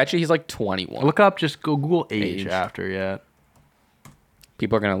like. I'll bet you he's like 21. Look up. Just Google age after. Yeah.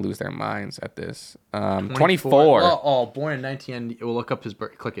 People are gonna lose their minds at this. 24. Born in 19. We'll look up his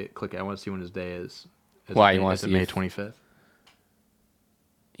birth. Click it. I want to see when his day is. Why you want to see May 25th?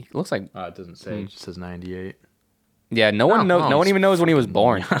 It looks like. It doesn't say. It just says 98. Yeah, no one knows. No one even knows when he was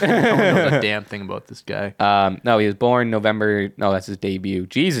born. No one knows a damn thing about this guy. No, he was born November. No, that's his debut.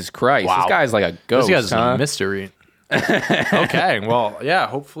 Jesus Christ, This guy's like a ghost. This guy's a mystery. Okay, well, yeah.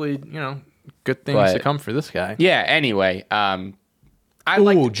 Hopefully, good things to come for this guy. Yeah. Anyway, I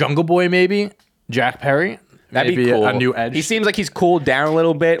like Jungle Boy, maybe Jack Perry. That'd be cool. A new edge. He seems like he's cooled down a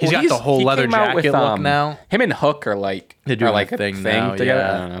little bit. He's got the whole leather jacket look now. Him and Hook are like a thing together.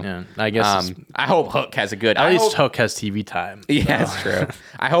 Yeah. I don't know. Yeah. I guess. I hope Hook has a good. At least Hook has TV time. Yeah, that's true.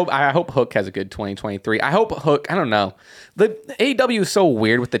 I hope Hook has a good 2023. I hope Hook. I don't know. The AEW is so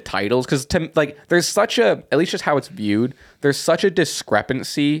weird with the titles because there's such a, at least just how it's viewed. There's such a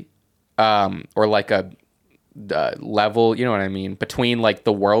discrepancy, or like a. Level, you know what I mean, between like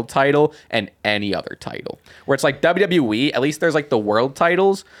the world title and any other title, where it's like WWE, at least there's like the world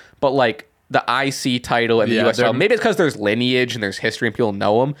titles, but like the IC title and the US title, maybe it's because there's lineage and there's history and people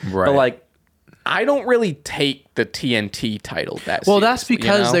know them, right? But like I don't really take the TNT title that well, that's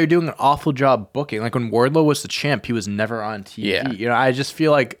because they're doing an awful job booking. Like when Wardlow was the champ, he was never on TV. Yeah. I just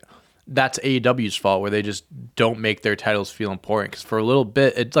feel like that's AEW's fault, where they just don't make their titles feel important, because for a little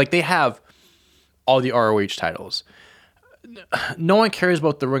bit it's like they have all the ROH titles. No one cares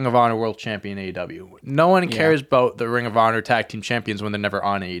about the Ring of Honor World Champion AEW. No one cares about the Ring of Honor Tag Team Champions when they're never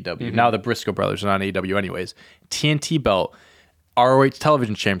on AEW. Mm-hmm. Now the Briscoe brothers are on AEW anyways. TNT belt, ROH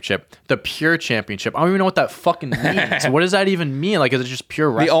Television Championship, the Pure Championship. I don't even know what that fucking means. What does that even mean? Like, is it just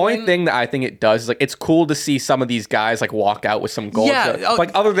pure wrestling? The only thing that I think it does is like it's cool to see some of these guys like walk out with some gold. Yeah, like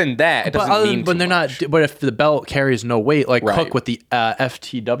other than that, it doesn't mean too much. But if the belt carries no weight, like Cook with the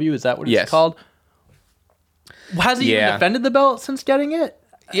FTW, is that what it's called? Has he even defended the belt since getting it?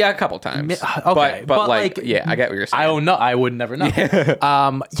 Yeah, a couple times. Okay, but like, yeah, I get what you're saying. I don't know. I would never know.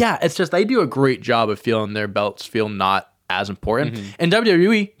 Yeah, it's just they do a great job of feeling their belts feel not as important. Mm-hmm. And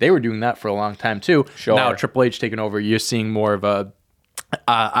WWE, they were doing that for a long time too. Sure. Now Triple H taking over, you're seeing more of a.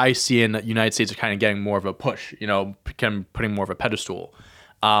 IC in the United States are kind of getting more of a push. Putting more of a pedestal.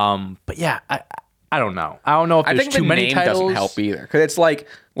 But yeah, I don't know. I don't know if there's too many titles. Doesn't help either, because it's like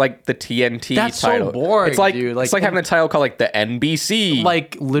the TNT That's title. So boring. It's like dude. It's like having a title called like the NBC.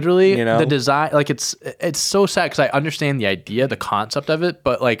 Like literally, the design. Like it's so sad because I understand the idea, the concept of it,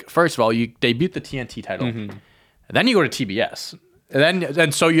 but like first of all, you debut the TNT title, and then you go to TBS,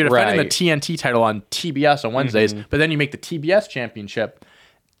 and so you're defending the TNT title on TBS on Wednesdays, but then you make the TBS championship.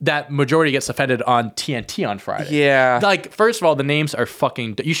 That majority gets defended on TNT on Friday. Yeah. Like, first of all, the names are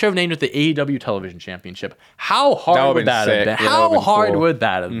fucking... You should have named it the AEW Television Championship. How hard would that have been? How hard would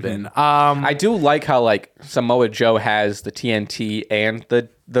that have been? I do like how, like, Samoa Joe has the TNT and the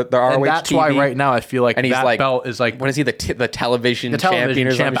ROH and that's TV. why right now I feel like and he's that like, belt is like... What is he, the television champion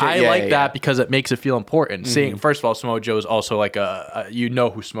or something? I like that because it makes it feel important. Seeing, first of all, Samoa Joe is also like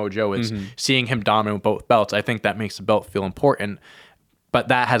who Samoa Joe is. Seeing him dominant with both belts, I think that makes the belt feel important. But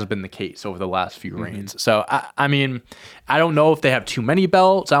that hasn't been the case over the last few reigns. So, I mean, I don't know if they have too many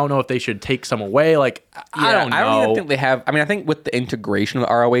belts. I don't know if they should take some away. Like, I don't know. I don't even think they have. I mean, I think with the integration of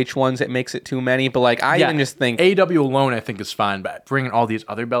the ROH ones, it makes it too many. But, like, I even just think... AEW alone, I think, is fine. But bringing all these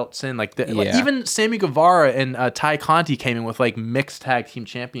other belts in, like even Sammy Guevara and Ty Conti came in with, like, mixed tag team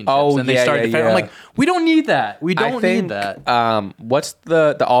championships. And they started defending. I'm like, we don't need that. We don't need that. What's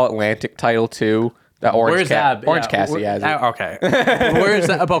the All-Atlantic title, too? The Orange Cassidy has it. Okay. Where is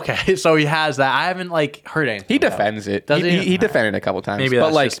that? Okay, so he has that. I haven't like heard anything. He defends it. Does he defended it a couple times. Maybe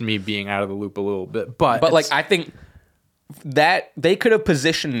that's just me being out of the loop a little bit. But like I think that they could have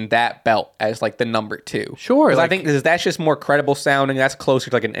positioned that belt as like the number 2. Sure. Because I think that's just more credible sounding. That's closer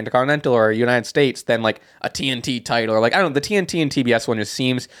to like an Intercontinental or a United States than like a TNT title. Or like, I don't know, the TNT and TBS one just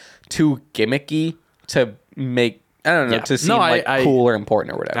seems too gimmicky to make... I don't know, to seem cool or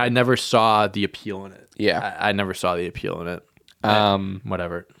important or whatever. I never saw the appeal in it. Yeah. I never saw the appeal in it.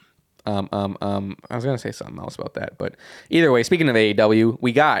 Whatever. I was going to say something else about that. But either way, speaking of AEW,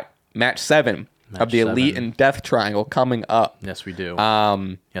 we got match 7 of the Elite and Death Triangle coming up. Yes, we do.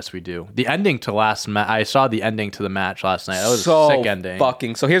 Yes, we do. The ending to last match, I saw the ending to the match last night. That was a sick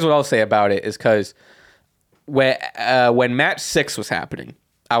ending. So here's what I'll say about it is because when match 6 was happening,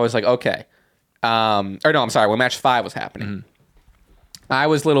 I was like, okay. When match 5 was happening, I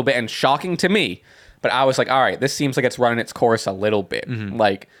was a little bit, and shocking to me, but I was like, all right, this seems like it's running its course a little bit.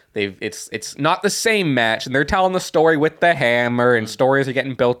 Like it's not the same match, and they're telling the story with the hammer, and stories are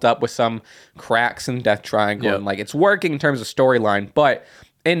getting built up with some cracks and Death Triangle, and like it's working in terms of storyline. But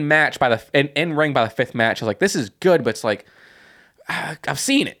in ring by the 5th match, I was like, this is good, but it's like I've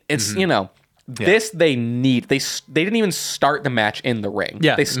seen it. It's This they need. They didn't even start the match in the ring.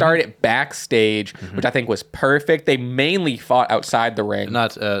 Yeah. They started it backstage, which I think was perfect. They mainly fought outside the ring.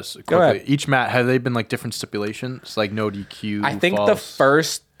 Not quickly. Each match, have they been like different stipulations? Like no DQ? I think the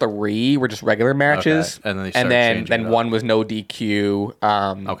first 3 were just regular matches. Okay. And then one was no DQ.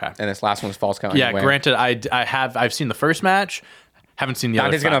 Okay. And this last one was false count. Yeah, anywhere. Granted, I've seen the first match. Haven't seen the other.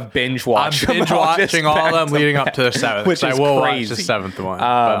 Dante's gonna binge watch. I'm binge watching all of them leading up to the 7th, which is I will crazy. Watch the 7th one.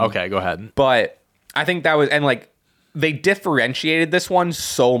 But okay, go ahead. But I think that was, and like they differentiated this one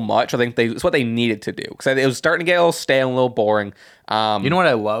so much. I think it's what they needed to do because it was starting to get a little stale and a little boring. You know what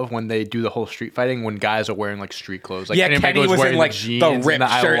I love when they do the whole street fighting when guys are wearing like street clothes. Like, Kenny was in like the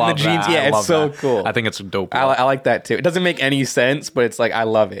ripped shirt and the jeans. Yeah, it's so cool. I think it's dope. I like that too. It doesn't make any sense, but it's like I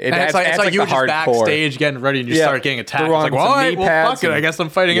love it. It's like you were just backstage getting ready and you start getting attacked. It's like, well, all right, fuck it. I guess I'm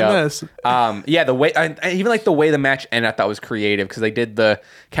fighting in this. The way I even like the way the match ended, I thought was creative because they did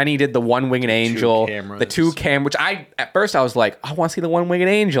Kenny did the one-winged angel, the 2 cam, which at first I was like, I want to see the one-winged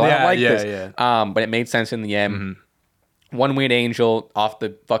angel. I don't like this. But it made sense in the end. One-winged angel off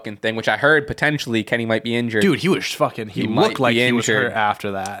the fucking thing, which I heard potentially Kenny might be injured. Dude, he looked like he was hurt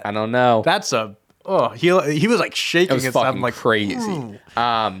after that. I don't know. That's he was like shaking. It was fucking like crazy.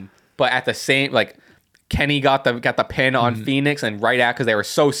 But at the same, like Kenny got the pin on Phoenix, and right after, because they were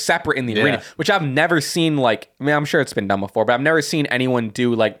so separate in the arena, which I've never seen. Like, I mean, I'm sure it's been done before, but I've never seen anyone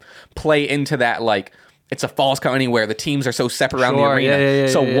do like play into that like. It's a falls count anywhere. The teams are so separate around the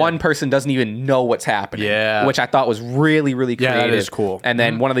arena. One person doesn't even know what's happening. Yeah. Which I thought was really, really creative. Yeah, that is cool. And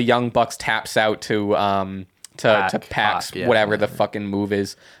then one of the Young Bucks taps out to Pac's whatever the fucking move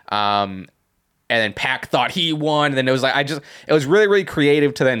is. And then Pac thought he won. And then it was like, it was really, really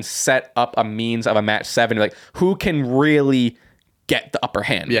creative to then set up a means of a match 7. Like, who can really get the upper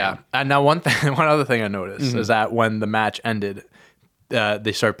hand? Yeah. And now one other thing I noticed is that when the match ended,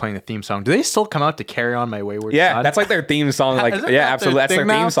 they started playing the theme song. Do they still come out to Carry On My Wayward Son? Yeah, that's like their theme song. Like, absolutely, that's their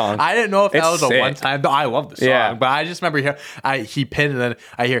theme song. I didn't know if that was a one-time. I love the song, but I just remember he pinned, and then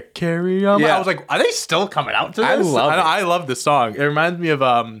I hear Carry On. I was like, are they still coming out to this? I love the song. It reminds me of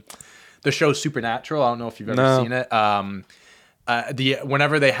the show Supernatural. I don't know if you've ever seen it.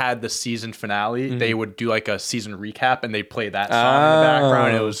 Whenever they had the season finale, they would do like a season recap, and they play that song in the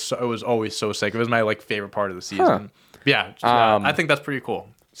background. It was always so sick. It was my like favorite part of the season. Yeah, I think that's pretty cool.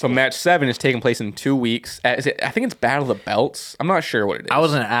 So match 7 is taking place in 2 weeks. I think it's Battle of the Belts. I'm not sure what it is. I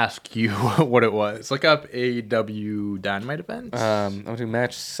was going to ask you what it was. Look up AEW Dynamite events. I'm doing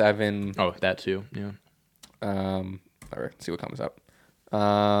match 7. Oh, that too. Yeah. All right, let's see what comes up.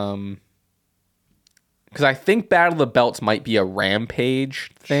 Because I think Battle of the Belts might be a Rampage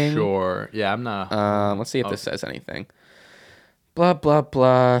thing. Sure. Yeah, I'm not. Let's see if this says anything. Blah blah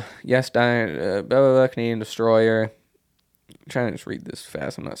blah. Yes, blah, blah, blah, Canadian Destroyer. I'm trying to just read this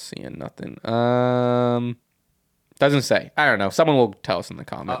fast. I'm not seeing nothing. Doesn't say. I don't know. Someone will tell us in the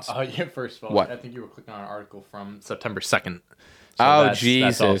comments. First of all, what? I think you were clicking on an article from September 2nd. So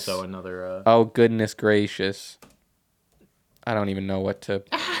Jesus. That's also another. Oh goodness gracious. I don't even know what to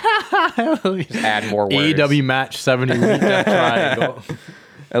just add more words. AEW match 70 Elite Death Triangle.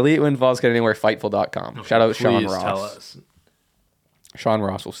 Elite win falls get anywhere fightful.com. Okay, Shout out Sean please Ross. tell us. Sean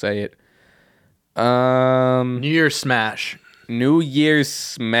Ross will say it. New Year's Smash New Year's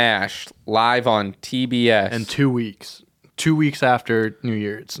Smash live on TBS in 2 weeks. 2 weeks after New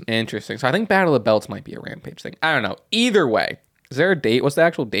Year's. Interesting. So I think Battle of the Belts might be a Rampage thing. I don't know. Either way, is there a date? What's the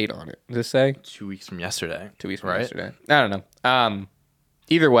actual date on it? Does it say 2 weeks from yesterday? 2 weeks from yesterday. I don't know.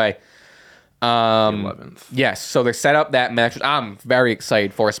 Either way, 11th. yes. So they set up that match, which I'm very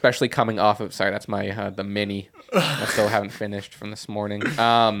excited for, especially coming off of. Sorry, that's my the mini. I still haven't finished from this morning.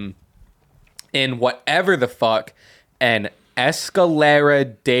 In whatever the fuck, an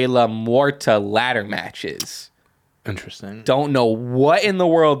Escalera de la Muerta ladder matches. Interesting. Don't know what in the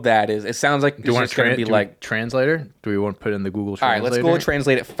world that is. It sounds like it's just going to be like translator. Do we want to put in the Google All right, Translator? let's go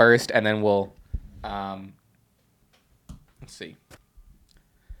translate it first, and then we'll. Let's see.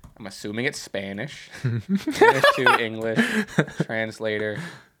 I'm assuming it's Spanish. Spanish to English. Translator.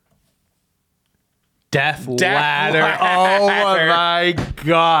 Death ladder. Oh my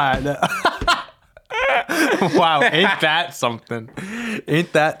god. Wow, ain't that something?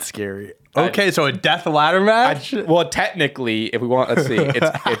 Ain't that scary? Okay, so a death ladder match? Well, technically, if we want, let's see.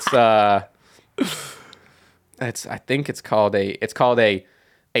 It's I think it's called a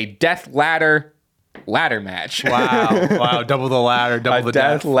death ladder match. Wow, double the ladder, double the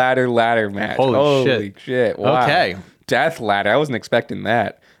death ladder match. Holy shit. Wow. Okay. Death ladder. I wasn't expecting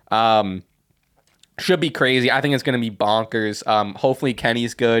that. Should be crazy. I think it's going to be bonkers. Hopefully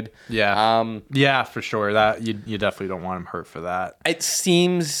Kenny's good. Yeah. Yeah, for sure. That you definitely don't want him hurt for that. It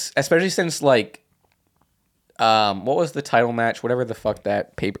seems, especially since like, what was the title match? Whatever the fuck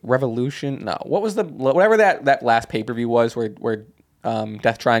that Revolution? No, what was whatever that last pay-per-view was where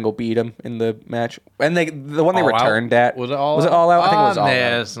Death Triangle beat him in the match, and the one they returned at was it all out? I think it was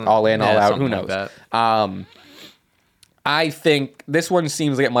all yeah, in, all out. Who like knows? That. I think this one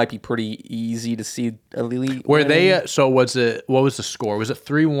seems like it might be pretty easy to see Elite. Were they? So was it? What was the score? Was it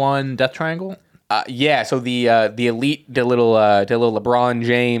 3-1 Death Triangle? Yeah. So the Elite did a little LeBron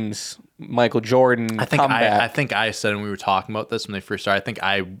James, Michael Jordan comeback. I think I said when we were talking about this when they first started. I think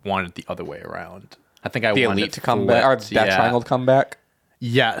I wanted the other way around. I think I the wanted Elite to come back or Death Triangle to come back.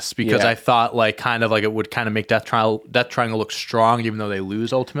 Yes, because I thought like kind of like it would kind of make Death Triangle look strong, even though they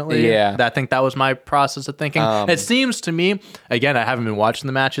lose ultimately. Yeah, I think that was my process of thinking. It seems to me, again, I haven't been watching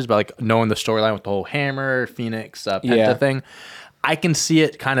the matches, but like knowing the storyline with the whole Hammer, Phoenix, Penta thing, I can see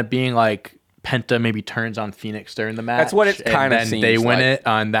it kind of being like Penta maybe turns on Phoenix during the match. That's what it kind of seems. They win like. it,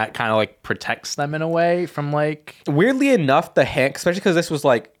 and that kind of like protects them in a way from like. Weirdly enough, especially because this was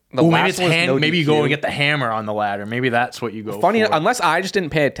like. Maybe you go and get the hammer on the ladder. Maybe that's what you go for. Unless I just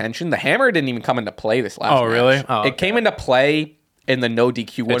didn't pay attention, the hammer didn't even come into play this last match. Really? Oh, it came into play in the no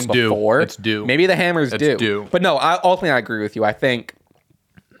DQ one before. It's due. Maybe the hammer's due. But no, ultimately I agree with you. I think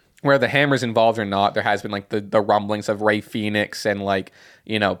where the hammer's involved or not, there has been like the rumblings of Ray Phoenix and like,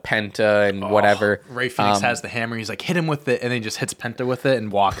 Penta and whatever. Ray Phoenix has the hammer. He's like, hit him with it, and then he just hits Penta with it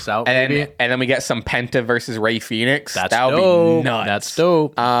and walks out. And then we get some Penta versus Ray Phoenix. That would be nuts. That's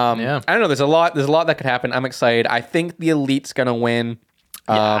dope. Yeah. I don't know. There's a lot that could happen. I'm excited. I think the Elite's gonna win.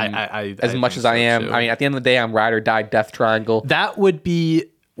 As much as I am. Too. I mean, at the end of the day, I'm ride or die Death Triangle. That would be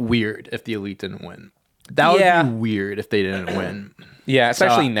weird if the Elite didn't win. That would be weird if they didn't win. Yeah,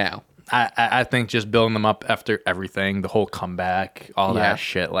 especially now. I think just building them up after everything, the whole comeback, all that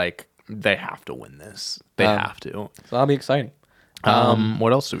shit, like, they have to win this. They have to. So that'll be exciting.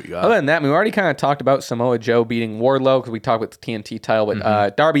 What else do we got? Other than that, we already kind of talked about Samoa Joe beating Wardlow because we talked about the TNT title,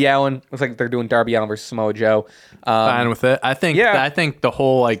 but Darby Allin, looks like they're doing Darby Allin versus Samoa Joe. Fine with it. I think the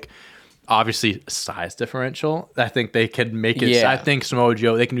whole, like, obviously size differential, I think they could make it. Yeah. I think Samoa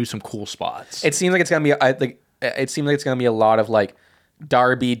Joe, they can do some cool spots. It seems like it's going to be a lot of, like,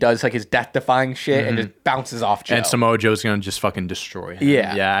 Darby does like his death-defying shit and just bounces off Joe. And Samoa Joe's gonna just fucking destroy him.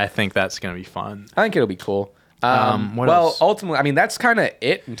 Yeah, I think that's gonna be fun. I think it'll be cool. What else? Ultimately, I mean, that's kind of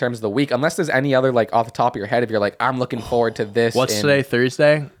it in terms of the week. Unless there's any other like off the top of your head, if you're like, I'm looking forward to this. What's today?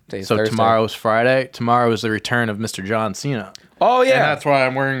 Thursday. Thursday. Tomorrow's Friday. Tomorrow is the return of Mr. John Cena. Oh yeah, and that's why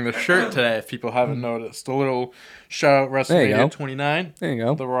I'm wearing the shirt today. If people haven't noticed, a little shout out WrestleMania 29. There you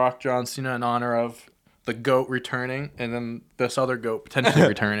go. The Rock, John Cena, in honor of the GOAT returning, and then this other GOAT potentially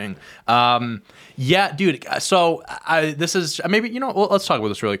returning. Yeah, dude. So this is maybe let's talk about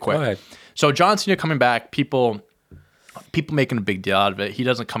this really quick. Go ahead. So John Cena coming back, people making a big deal out of it. He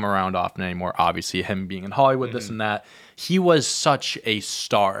doesn't come around often anymore. Obviously, him being in Hollywood, this and that. He was such a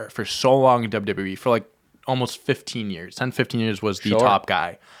star for so long in WWE for like almost 15 years. 10, 15 years was the top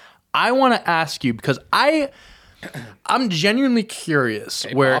guy. I want to ask you because I'm genuinely curious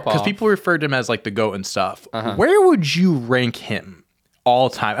Okay, where, pop because off. people refer to him as like the GOAT and stuff. Where would you rank him all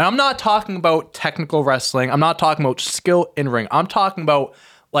time? And I'm not talking about technical wrestling. I'm not talking about skill in ring. I'm talking about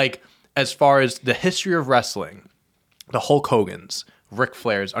like as far as the history of wrestling, the Hulk Hogan's, Ric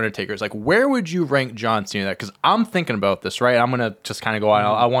Flair's, Undertaker's. Like, where would you rank John Cena? Because I'm thinking about this, right? I'm gonna just kind of go on.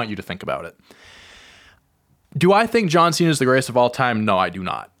 I want you to think about it. Do I think John Cena is the greatest of all time? No, I do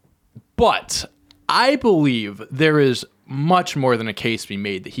not. But I believe there is much more than a case to be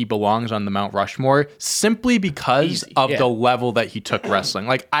made that he belongs on the Mount Rushmore simply because of the level that he took wrestling.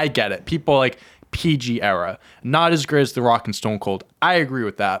 Like, I get it. People like PG era, not as great as The Rock and Stone Cold. I agree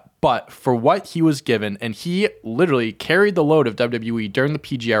with that. But for what he was given, and he literally carried the load of WWE during the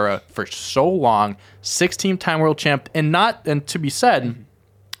PG era for so long, 16-time world champ, and to be said,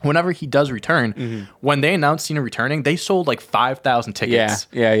 whenever he does return, when they announced Cena returning, they sold like 5,000 tickets.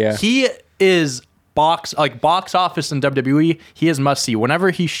 Yeah. He is box office in WWE. He is must see. Whenever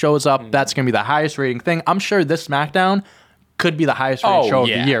he shows up, that's going to be the highest rating thing. I'm sure this SmackDown could be the highest rated show of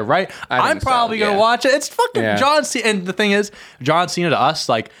the year, right? I'm probably going to watch it. It's fucking John Cena. And the thing is, John Cena to us,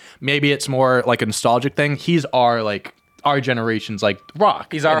 like, maybe it's more like a nostalgic thing. He's our generation's like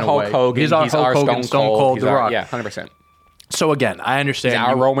Rock. He's our Hulk Hogan. He's our Hulk Hogan, Stone Cold, The Rock. Yeah, 100%. So again, I understand. He's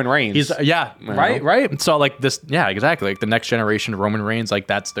our Roman Reigns. Right. So like this, exactly. Like the next generation of Roman Reigns, like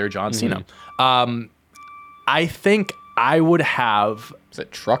that's their John Cena. I think I would have. Is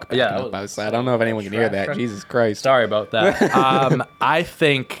it truck backing up outside? I don't know if anyone can hear that. Jesus Christ. Sorry about that. I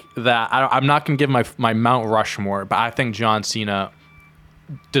think that I'm not going to give my Mount Rushmore, but I think John Cena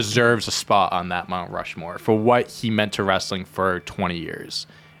deserves a spot on that Mount Rushmore for what he meant to wrestling for 20 years.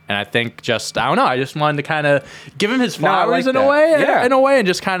 And I think I don't know. I just wanted to kind of give him his flowers in a way, and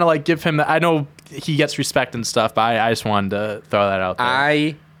just kind of like give him. I know he gets respect and stuff, but I just wanted to throw that out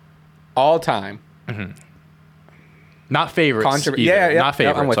there. All time. Not favorites. Not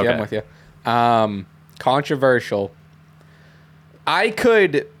favorites. I'm with you. Controversial.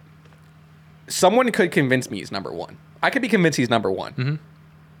 Someone could convince me he's number one. I could be convinced he's number one.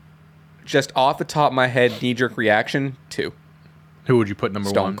 Just off the top of my head, knee-jerk reaction, 2. Who would you put number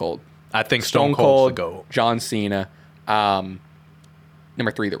one? Stone Cold. I think Stone Cold's the GOAT. John Cena.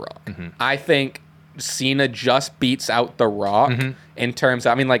 Number 3, The Rock. I think Cena just beats out The Rock in terms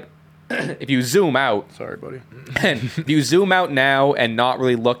of, if you zoom out. Sorry, buddy. And if you zoom out now and not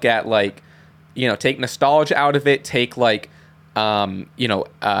really look at take nostalgia out of it, take attitude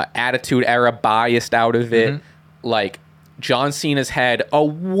era biased out of it, John Cena's had a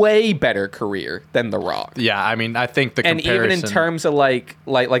way better career than The Rock. Yeah, I think the comparison... And even in terms of like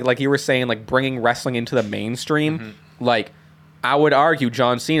you were saying, bringing wrestling into the mainstream, I would argue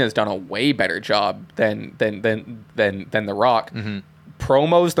John Cena's done a way better job than The Rock.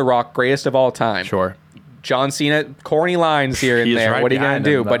 Promos, The Rock, greatest of all time. Sure. John Cena, corny lines here and there. What are you gonna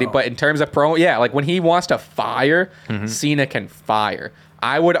do? But in terms of promo, when he wants to fire, Cena can fire.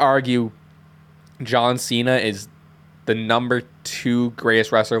 I would argue John Cena is the number 2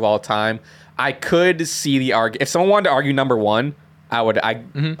 greatest wrestler of all time. I could see the argument. If someone wanted to argue number 1,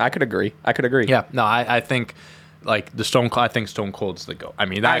 I could agree. Yeah. No, I think the Stone Cold. I think Stone Cold's the GOAT.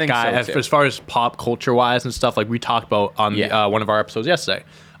 That guy, so as far as pop culture wise and stuff, like we talked about on one of our episodes yesterday.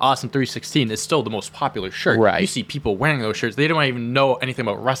 Austin 316 is still the most popular shirt. Right. You see people wearing those shirts. They don't even know anything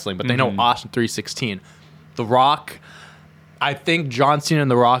about wrestling, but they know Austin 316. The Rock. I think John Cena and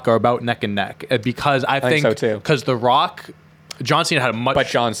The Rock are about neck and neck because I think so too. Because The Rock, John Cena had a much. But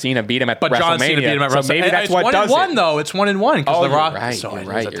John Cena beat him at WrestleMania. John Cena beat him at WrestleMania. So maybe that's it's what does it. 1-1 though. It's 1-1 because The Rock. Right, So you're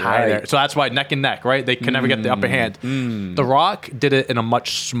there's right, a tie there. So that's why neck and neck, right? They can never get the upper hand. The Rock did it in a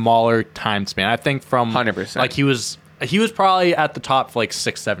much smaller time span. I think from 100%. He was probably at the top for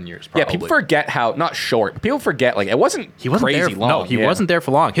 6-7 years. Probably. Yeah, people forget how not short. But people forget it wasn't crazy long. No, he wasn't there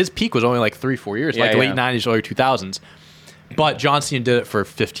for long. His peak was only 3-4 years, late 90s, early 2000s. But John Cena did it for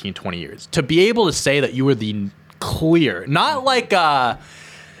 15, 20 years. To be able to say that you were the clear, not like a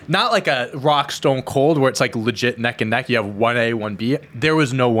Rock Stone Cold where it's legit neck and neck. You have 1A, 1B. There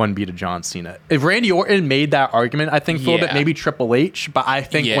was no 1B to John Cena. If Randy Orton made that argument, I think for a little bit, maybe Triple H. But I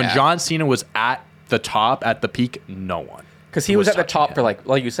think when John Cena was at the top, at the peak, no one. Because he was at the top for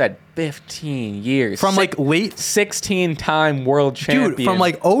like you said, 15 years. From late 16-time world champion. Dude,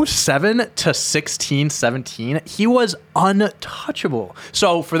 from 07 to 16, 17, he was untouchable.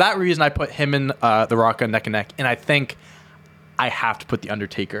 So for that reason, I put him in The Rock on neck and neck. And I think I have to put The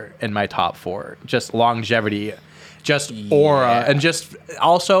Undertaker in my top 4. Just longevity, just aura, and just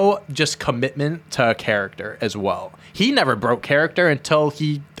also just commitment to character as well. He never broke character until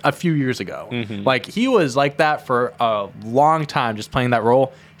a few years ago. He was like that for a long time, just playing that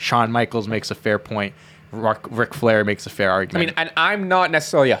role. Shawn Michaels makes a fair point. Ric Flair makes a fair argument. I mean, and I'm not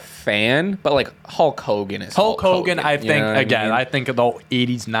necessarily a fan, but like Hulk Hogan is Hulk Hogan. I think, you know again, I mean? I think of the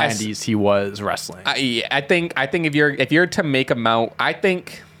 80s, 90s, he was wrestling. I think if you're to make him out, I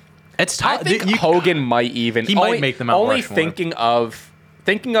think It's tough. I think Hogan might even. He might make them out. Only Rushmore. thinking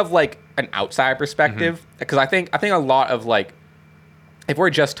of like an outside perspective, because I think a lot of like, if we're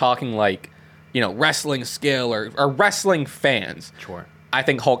just talking like, wrestling skill or wrestling fans, Sure. I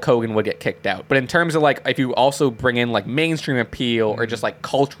think Hulk Hogan would get kicked out. But in terms of like, if you also bring in like mainstream appeal or just like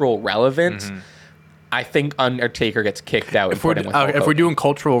cultural relevance, I think Undertaker gets kicked out. If we're doing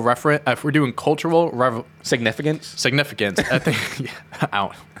cultural significance, I think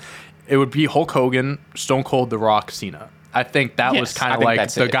it would be Hulk Hogan, Stone Cold, The Rock, Cena. I think that was kind of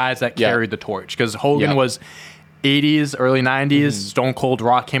like the guys that carried the torch, because Hogan was 80s, early 90s. Stone Cold,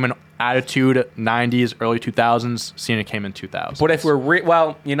 Rock came in Attitude 90s, early 2000s. Cena came in 2000s. But if we're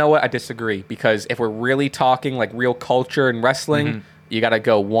well, you know what? I disagree, because if we're really talking like real culture and wrestling, you got to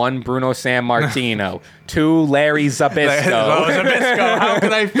go 1, Bruno Sammartino, 2, Larry Zbyszko. How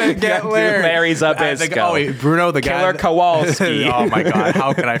can I forget Larry? Larry Zbyszko. Bruno, the Killer guy. Kowalski. Oh my God,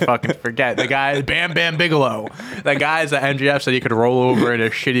 how can I fucking forget? The guy, Bam Bam Bigelow. The guys that MJF said he could roll over in a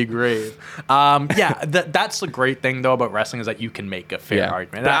shitty grave. That's the great thing, though, about wrestling, is that you can make a fair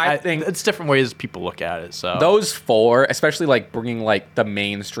argument. But I think it's different ways people look at it. So those 4, especially like bringing like the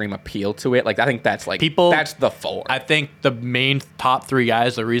mainstream appeal to it, like I think that's like that's the 4. I think the main top 3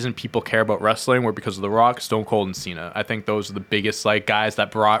 guys, the reason people care about wrestling were because of The Rock, Stone Cold, and Cena. I think those are the biggest like guys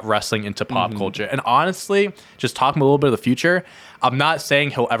that brought wrestling into pop culture. And honestly, just talking a little bit of the future, I'm not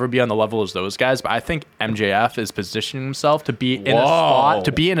saying he'll ever be on the level as those guys, but I think MJF is positioning himself to be in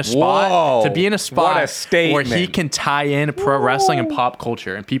a spot where he can tie in pro wrestling and pop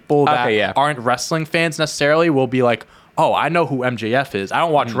culture, and people that aren't wrestling fans necessarily will be like, oh, I know who MJF is. I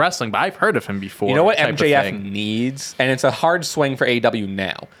don't watch wrestling, but I've heard of him before. You know what MJF needs? And it's a hard swing for AEW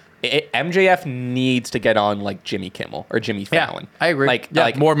now. MJF needs to get on like Jimmy Kimmel or Jimmy Fallon. I agree.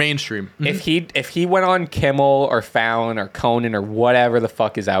 Like more mainstream. If he went on Kimmel or Fallon or Conan or whatever the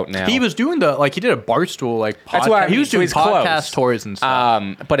fuck is out now, he was doing he did a Barstool podcast. That's what I mean. He was doing podcast tours and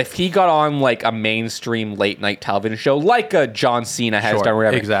stuff. But if he got on like a mainstream late night television show, like a John Cena has done, or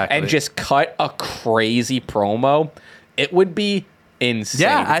whatever, exactly, and just cut a crazy promo, it would be insane.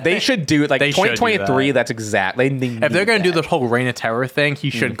 Yeah, they should do it. Like 2023, that's exactly. If they're going to do this whole Reign of Terror thing, he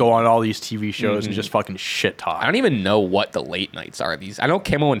should go on all these TV shows and just fucking shit talk. I don't even know what the late nights are. I know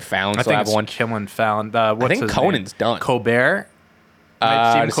Kimmel and Fallon still have one. Kimmel and Fallon. I think Conan's done. Colbert?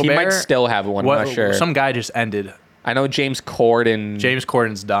 He might still have one. I'm not sure. Some guy just ended. I know James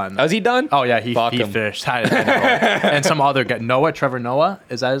Corden's done. Oh, is he done? Oh, yeah. He finished. And some other guy. Trevor Noah?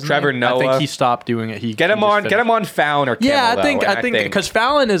 Is that his name? Noah. I think he stopped doing it. Get him on Fallon or Kimmel. Yeah, I think because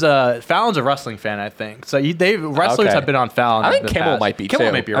Fallon's a wrestling fan, I think. So wrestlers have been on Fallon. I think Kimmel might be too.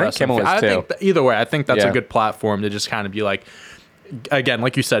 Kimmel might be a wrestling fan. I think either way, I think that's a good platform to just kind of be like, again,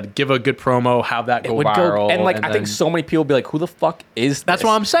 like you said, give a good promo, have that go viral. I think so many people be like, who the fuck is this? That's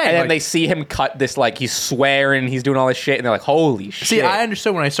what I'm saying. And then they see him cut this, like, he's swearing, he's doing all this shit, and they're like, holy shit. See, I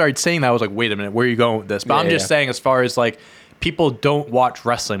understood when I started saying that, I was like, wait a minute, where are you going with this? But I'm just saying, as far as, like, people don't watch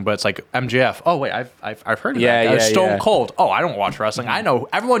wrestling, but it's like MJF. Oh wait, I've heard of that. Stone Cold. Oh, I don't watch wrestling. I know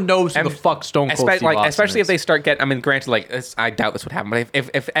everyone knows who the fuck Stone Cold. Especially if they start getting. I mean, granted, like I doubt this would happen, but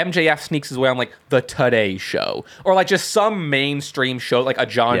if MJF sneaks his way on like the Today Show or like just some mainstream show like a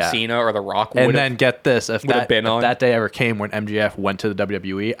John Cena or The Rock, and then get this, if that day ever came when MJF went to the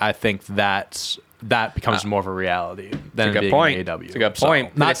WWE, I think that becomes more of a reality than being in AEW. It's a good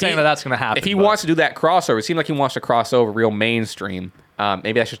point. Not saying that's going to happen. If he wants to do that crossover, it seems like he wants to cross over real mainstream.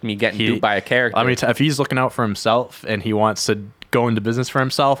 Maybe that's just me getting duped by a character. I mean, if he's looking out for himself and he wants to go into business for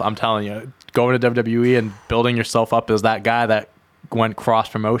himself, I'm telling you, going to WWE and building yourself up as that guy that went cross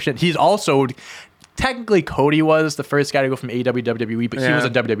promotion. He's also... Technically, Cody was the first guy to go from AEW to WWE, but he was a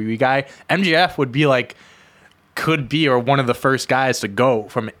WWE guy. MJF would be like... could be or one of the first guys to go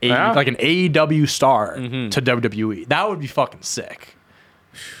from like an AEW star to WWE. That would be fucking sick.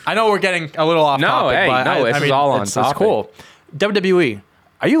 I know we're getting a little off topic, but this is all on topic. It's cool. WWE,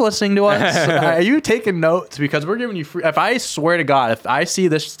 are you listening to us? Are you taking notes? Because we're giving you free. If I swear to God, if I see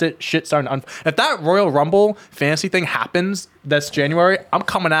this shit starting, if that Royal Rumble fantasy thing happens this January, I'm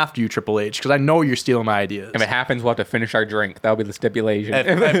coming after you, Triple H, because I know you're stealing my ideas. If it happens, we'll have to finish our drink. That'll be the stipulation.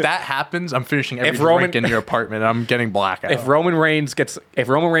 If that happens, I'm finishing every drink in your apartment. I'm getting blackout. If Roman Reigns gets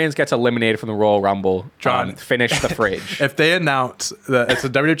eliminated from the Royal Rumble, John, finish the fridge. If they announce that it's a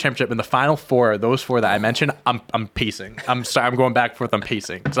WWE Championship in the final 4, those 4 that I mentioned, I'm pacing. I'm sorry, I'm going back and forth. I'm pacing.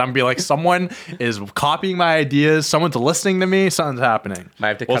 rejoicing because I'm gonna be like, someone is copying my ideas, someone's listening to me, something's happening. Might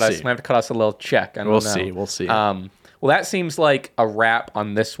have to cut us a little check. I don't know. We'll see. Well, that seems like a wrap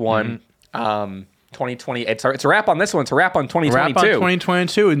on this one. 2020. It's a wrap on this one. It's a wrap on 2022. Wrap on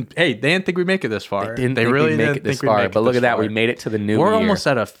 2022. And hey, they didn't think we'd make it this far. They really didn't make it this far. But look at that. We made it to the new year. We're almost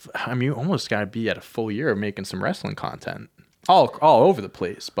at you almost got to be at a full year of making some wrestling content. All over the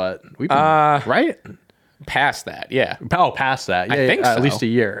place. But we've been, right? Past that, yeah. Oh, past that. Yeah, I think at so. least a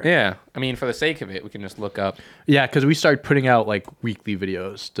year. Yeah. I mean, for the sake of it, we can just look up. Yeah, because we started putting out like weekly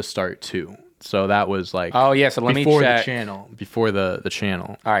videos to start too. So that was like so let me check. Before the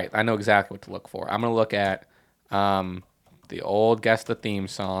channel. All right, I know exactly what to look for. I'm going to look at the old Guess the Theme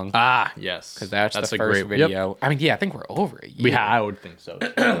song. Ah, yes. Because that's the first video. Yep. I mean, yeah, I think we're over a year. I would think so.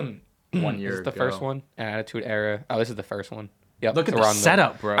 1 year This is the first one? Attitude Era. Oh, this is the first one. Yep. Look at the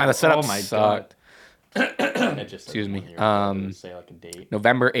setup, bro. The setup sucked. Excuse me. Say like a date.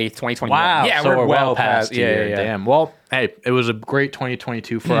 November 8th, 2021. Wow. Yeah, so we're well past. Yeah. Damn. Well, hey, it was a great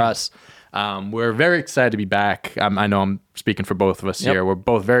 2022 for us. We're very excited to be back. I know I'm speaking for both of us here. We're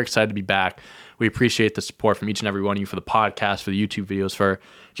both very excited to be back. We appreciate the support from each and every one of you for the podcast, for the YouTube videos, for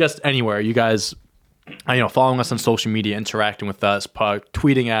just anywhere. You guys, following us on social media, interacting with us,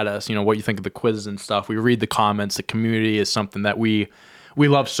 tweeting at us, what you think of the quizzes and stuff. We read the comments. The community is something that we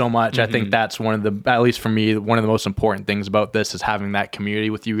love so much. I think that's one of the, at least for me, one of the most important things about this is having that community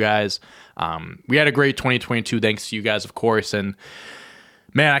with you guys. We had a great 2022, thanks to you guys, of course. And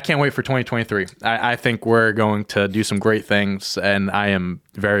man, I can't wait for 2023. I think we're going to do some great things, and I am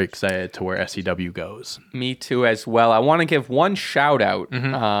very excited to where SCW goes. Me too as well. I want to give one shout out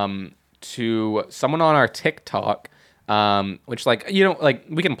to someone on our TikTok, which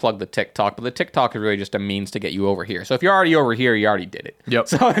we can plug the TikTok, but the TikTok is really just a means to get you over here. So if you're already over here, you already did it. Yep.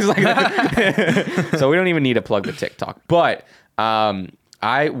 So it's like, so we don't even need to plug the TikTok. But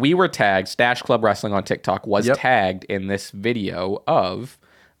we were tagged. Stash Club Wrestling on TikTok was tagged in this video of.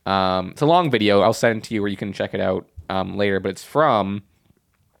 It's a long video. I'll send it to you where you can check it out later. But it's from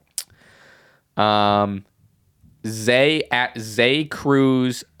Zay at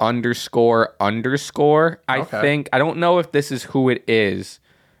Cruz __. I think, I don't know if this is who it is,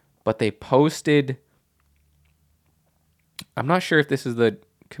 but they posted. I'm not sure if this is the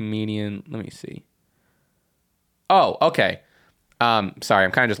comedian. Let me see. Oh, okay. Sorry,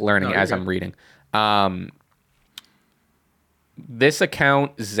 I'm kind of just learning as I'm reading. This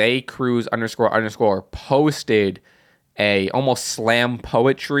account, Zay Cruz __, posted a almost slam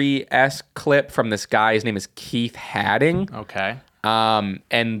poetry-esque clip from this guy. His name is Keith Hadding. Okay.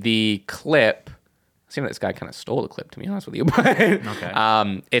 And the clip, it seemed like this guy kind of stole the clip, to be honest with you. But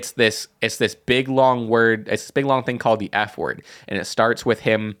it's this big long word. It's this big long thing called the F word, and it starts with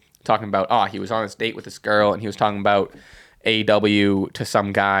him talking about he was on this date with this girl, and he was talking about AW to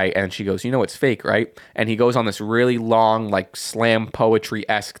some guy, and she goes, it's fake, right? And he goes on this really long, like, slam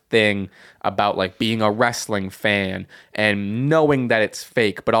poetry-esque thing about, like, being a wrestling fan and knowing that it's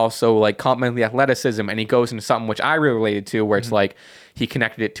fake, but also, like, complimenting the athleticism. And he goes into something which I really related to, where it's like he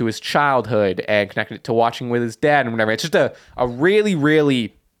connected it to his childhood and connected it to watching with his dad and whatever. It's just a really,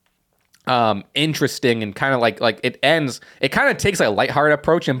 really interesting, and kind of like it ends. It kind of takes a lighthearted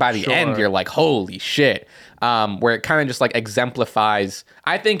approach, and by the end, you're like, holy shit. Where it kind of just like exemplifies.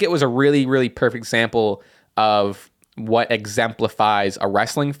 I think it was a really, really perfect example of what exemplifies a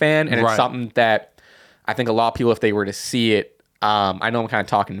wrestling fan, and it's something that I think a lot of people, if they were to see it, I know I'm kind of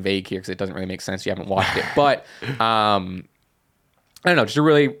talking vague here because it doesn't really make sense. You haven't watched it, but I don't know, just a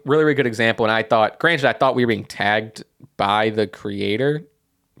really, really, really good example. And I thought we were being tagged by the creator,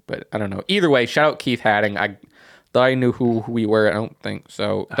 but I don't know. Either way, shout out Keith Hadding. I thought I knew who we were. I don't think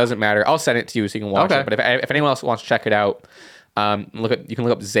so. It doesn't matter. I'll send it to you so you can watch it. But if anyone else wants to check it out, you can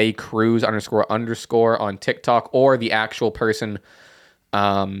look up Zay Cruz __ on TikTok, or the actual person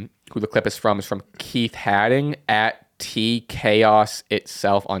who the clip is from Keith Hadding at T Chaos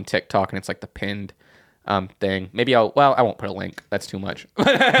itself on TikTok, and it's like the pinned thing. Maybe I won't put a link. That's too much.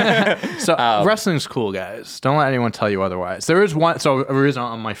 So wrestling's cool, guys. Don't let anyone tell you otherwise. There is one. So a reason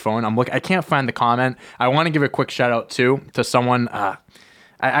on my phone, I can't find the comment. I want to give a quick shout out to someone.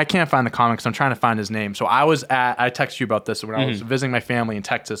 I can't find the comment because I'm trying to find his name. So I texted you about this when I was visiting my family in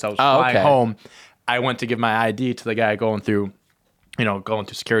Texas. I was flying home. I went to give my ID to the guy going through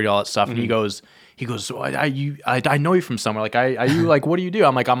security, all that stuff, and he goes, so I know you from somewhere. Like, are you like, what do you do?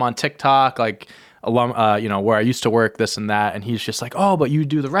 I'm like, I'm on TikTok, like, where I used to work, this and that. And he's just like, oh, but you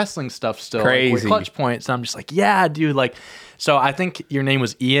do the wrestling stuff still. Crazy. Like, with Clutch Points. And I'm just like, yeah, dude. Like, so I think your name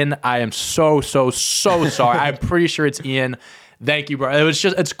was Ian. I am so sorry. I'm pretty sure it's Ian. Thank you, bro.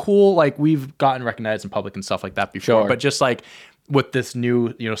 It's cool. Like, we've gotten recognized in public and stuff like that before, but just like, with this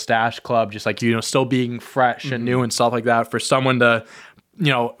new, Stash Club, just like, still being fresh and new and stuff like that, for someone to,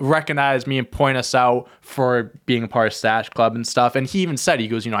 recognize me and point us out for being a part of Stash Club and stuff. And he even said, he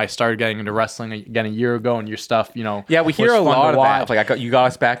goes, I started getting into wrestling again a year ago, and your stuff, Yeah, we hear a lot of that. Like, you got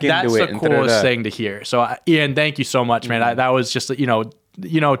us back into it. That's the coolest thing to hear. So, Ian, thank you so much, man. That was just, to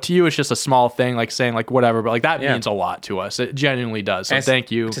you, it's just a small thing, like saying like whatever, but like that means a lot to us. It genuinely does. So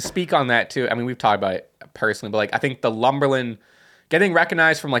thank you. To speak on that too, I mean, we've talked about it personally, but like I think the Lumberland getting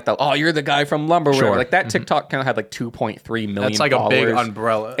recognized from like you're the guy from Lumberland. Sure. Like that TikTok kind of had like 2.3 million. That's like followers. A big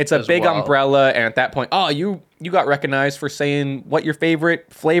umbrella. It's a big umbrella, and at that point, you got recognized for saying what your favorite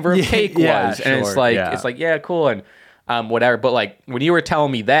flavor of cake was, and it's like yeah, cool, and whatever. But like when you were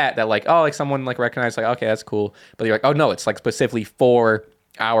telling me that like like someone like recognized, like okay, that's cool, but you're like, oh no, it's like specifically for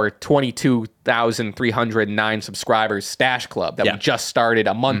our 22,309 subscribers Stash Club that we just started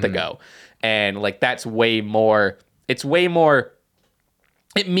a month ago, and like that's way more. It's way more.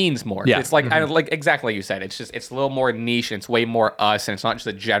 It means more. Yeah. It's like like exactly like you said. It's a little more niche, and it's way more us, and it's not just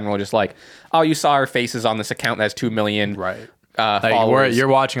a general, just like, oh, you saw our faces on this account that has 2 million followers. You're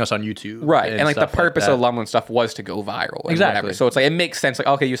watching us on YouTube, right? And like the purpose of Lumberland stuff was to go viral, exactly. Whatever. So it's like it makes sense. Like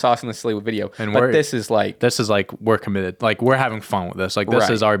okay, you saw us in this silly video, but this is like we're committed. Like we're having fun with this. Like this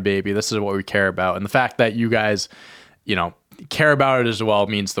is our baby. This is what we care about, and the fact that you guys, care about it as well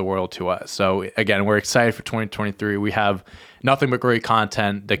means the world to us. So again, we're excited for 2023. We have nothing but great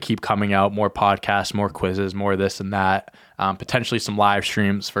content that keep coming out, more podcasts, more quizzes, more this and that, potentially some live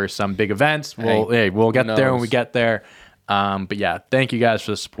streams for some big events. We'll get there when we get there. But yeah, thank you guys for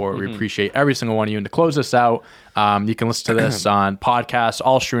the support. We appreciate every single one of you. And to close this out, you can listen to this on podcasts,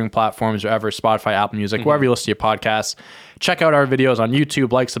 all streaming platforms, wherever, Spotify, Apple Music, wherever you listen to your podcasts. Check out our videos on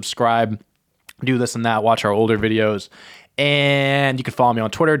YouTube, like, subscribe, do this and that, watch our older videos. And you can follow me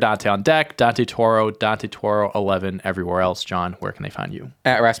on Twitter, Dante on Deck, Dante Toro 11, everywhere else. John, where can they find you?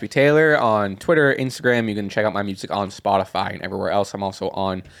 At Raspy Taylor on Twitter, Instagram. You can check out my music on Spotify and everywhere else. I'm also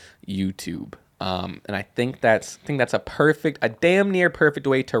on YouTube. And I think that's a damn near perfect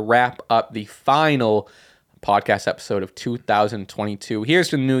way to wrap up the final podcast episode of 2022. Here's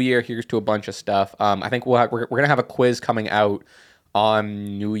to the new year. Here's to a bunch of stuff. I think we're gonna have a quiz coming out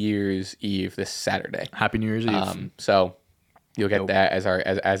on New Year's Eve this Saturday. Happy New Year's Eve. So you'll get that as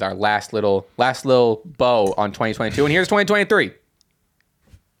our last little bow on 2022. And here's 2023.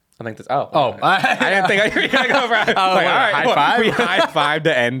 I think that's. I didn't think I go for. All right, high five. We high five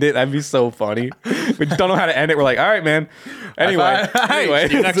to end it. That'd be so funny. We just don't know how to end it. We're like, all right, man. Anyway,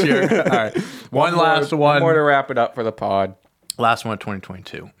 see you next year. All right, one last one more to wrap it up for the pod. Last one of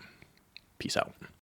 2022. Peace out.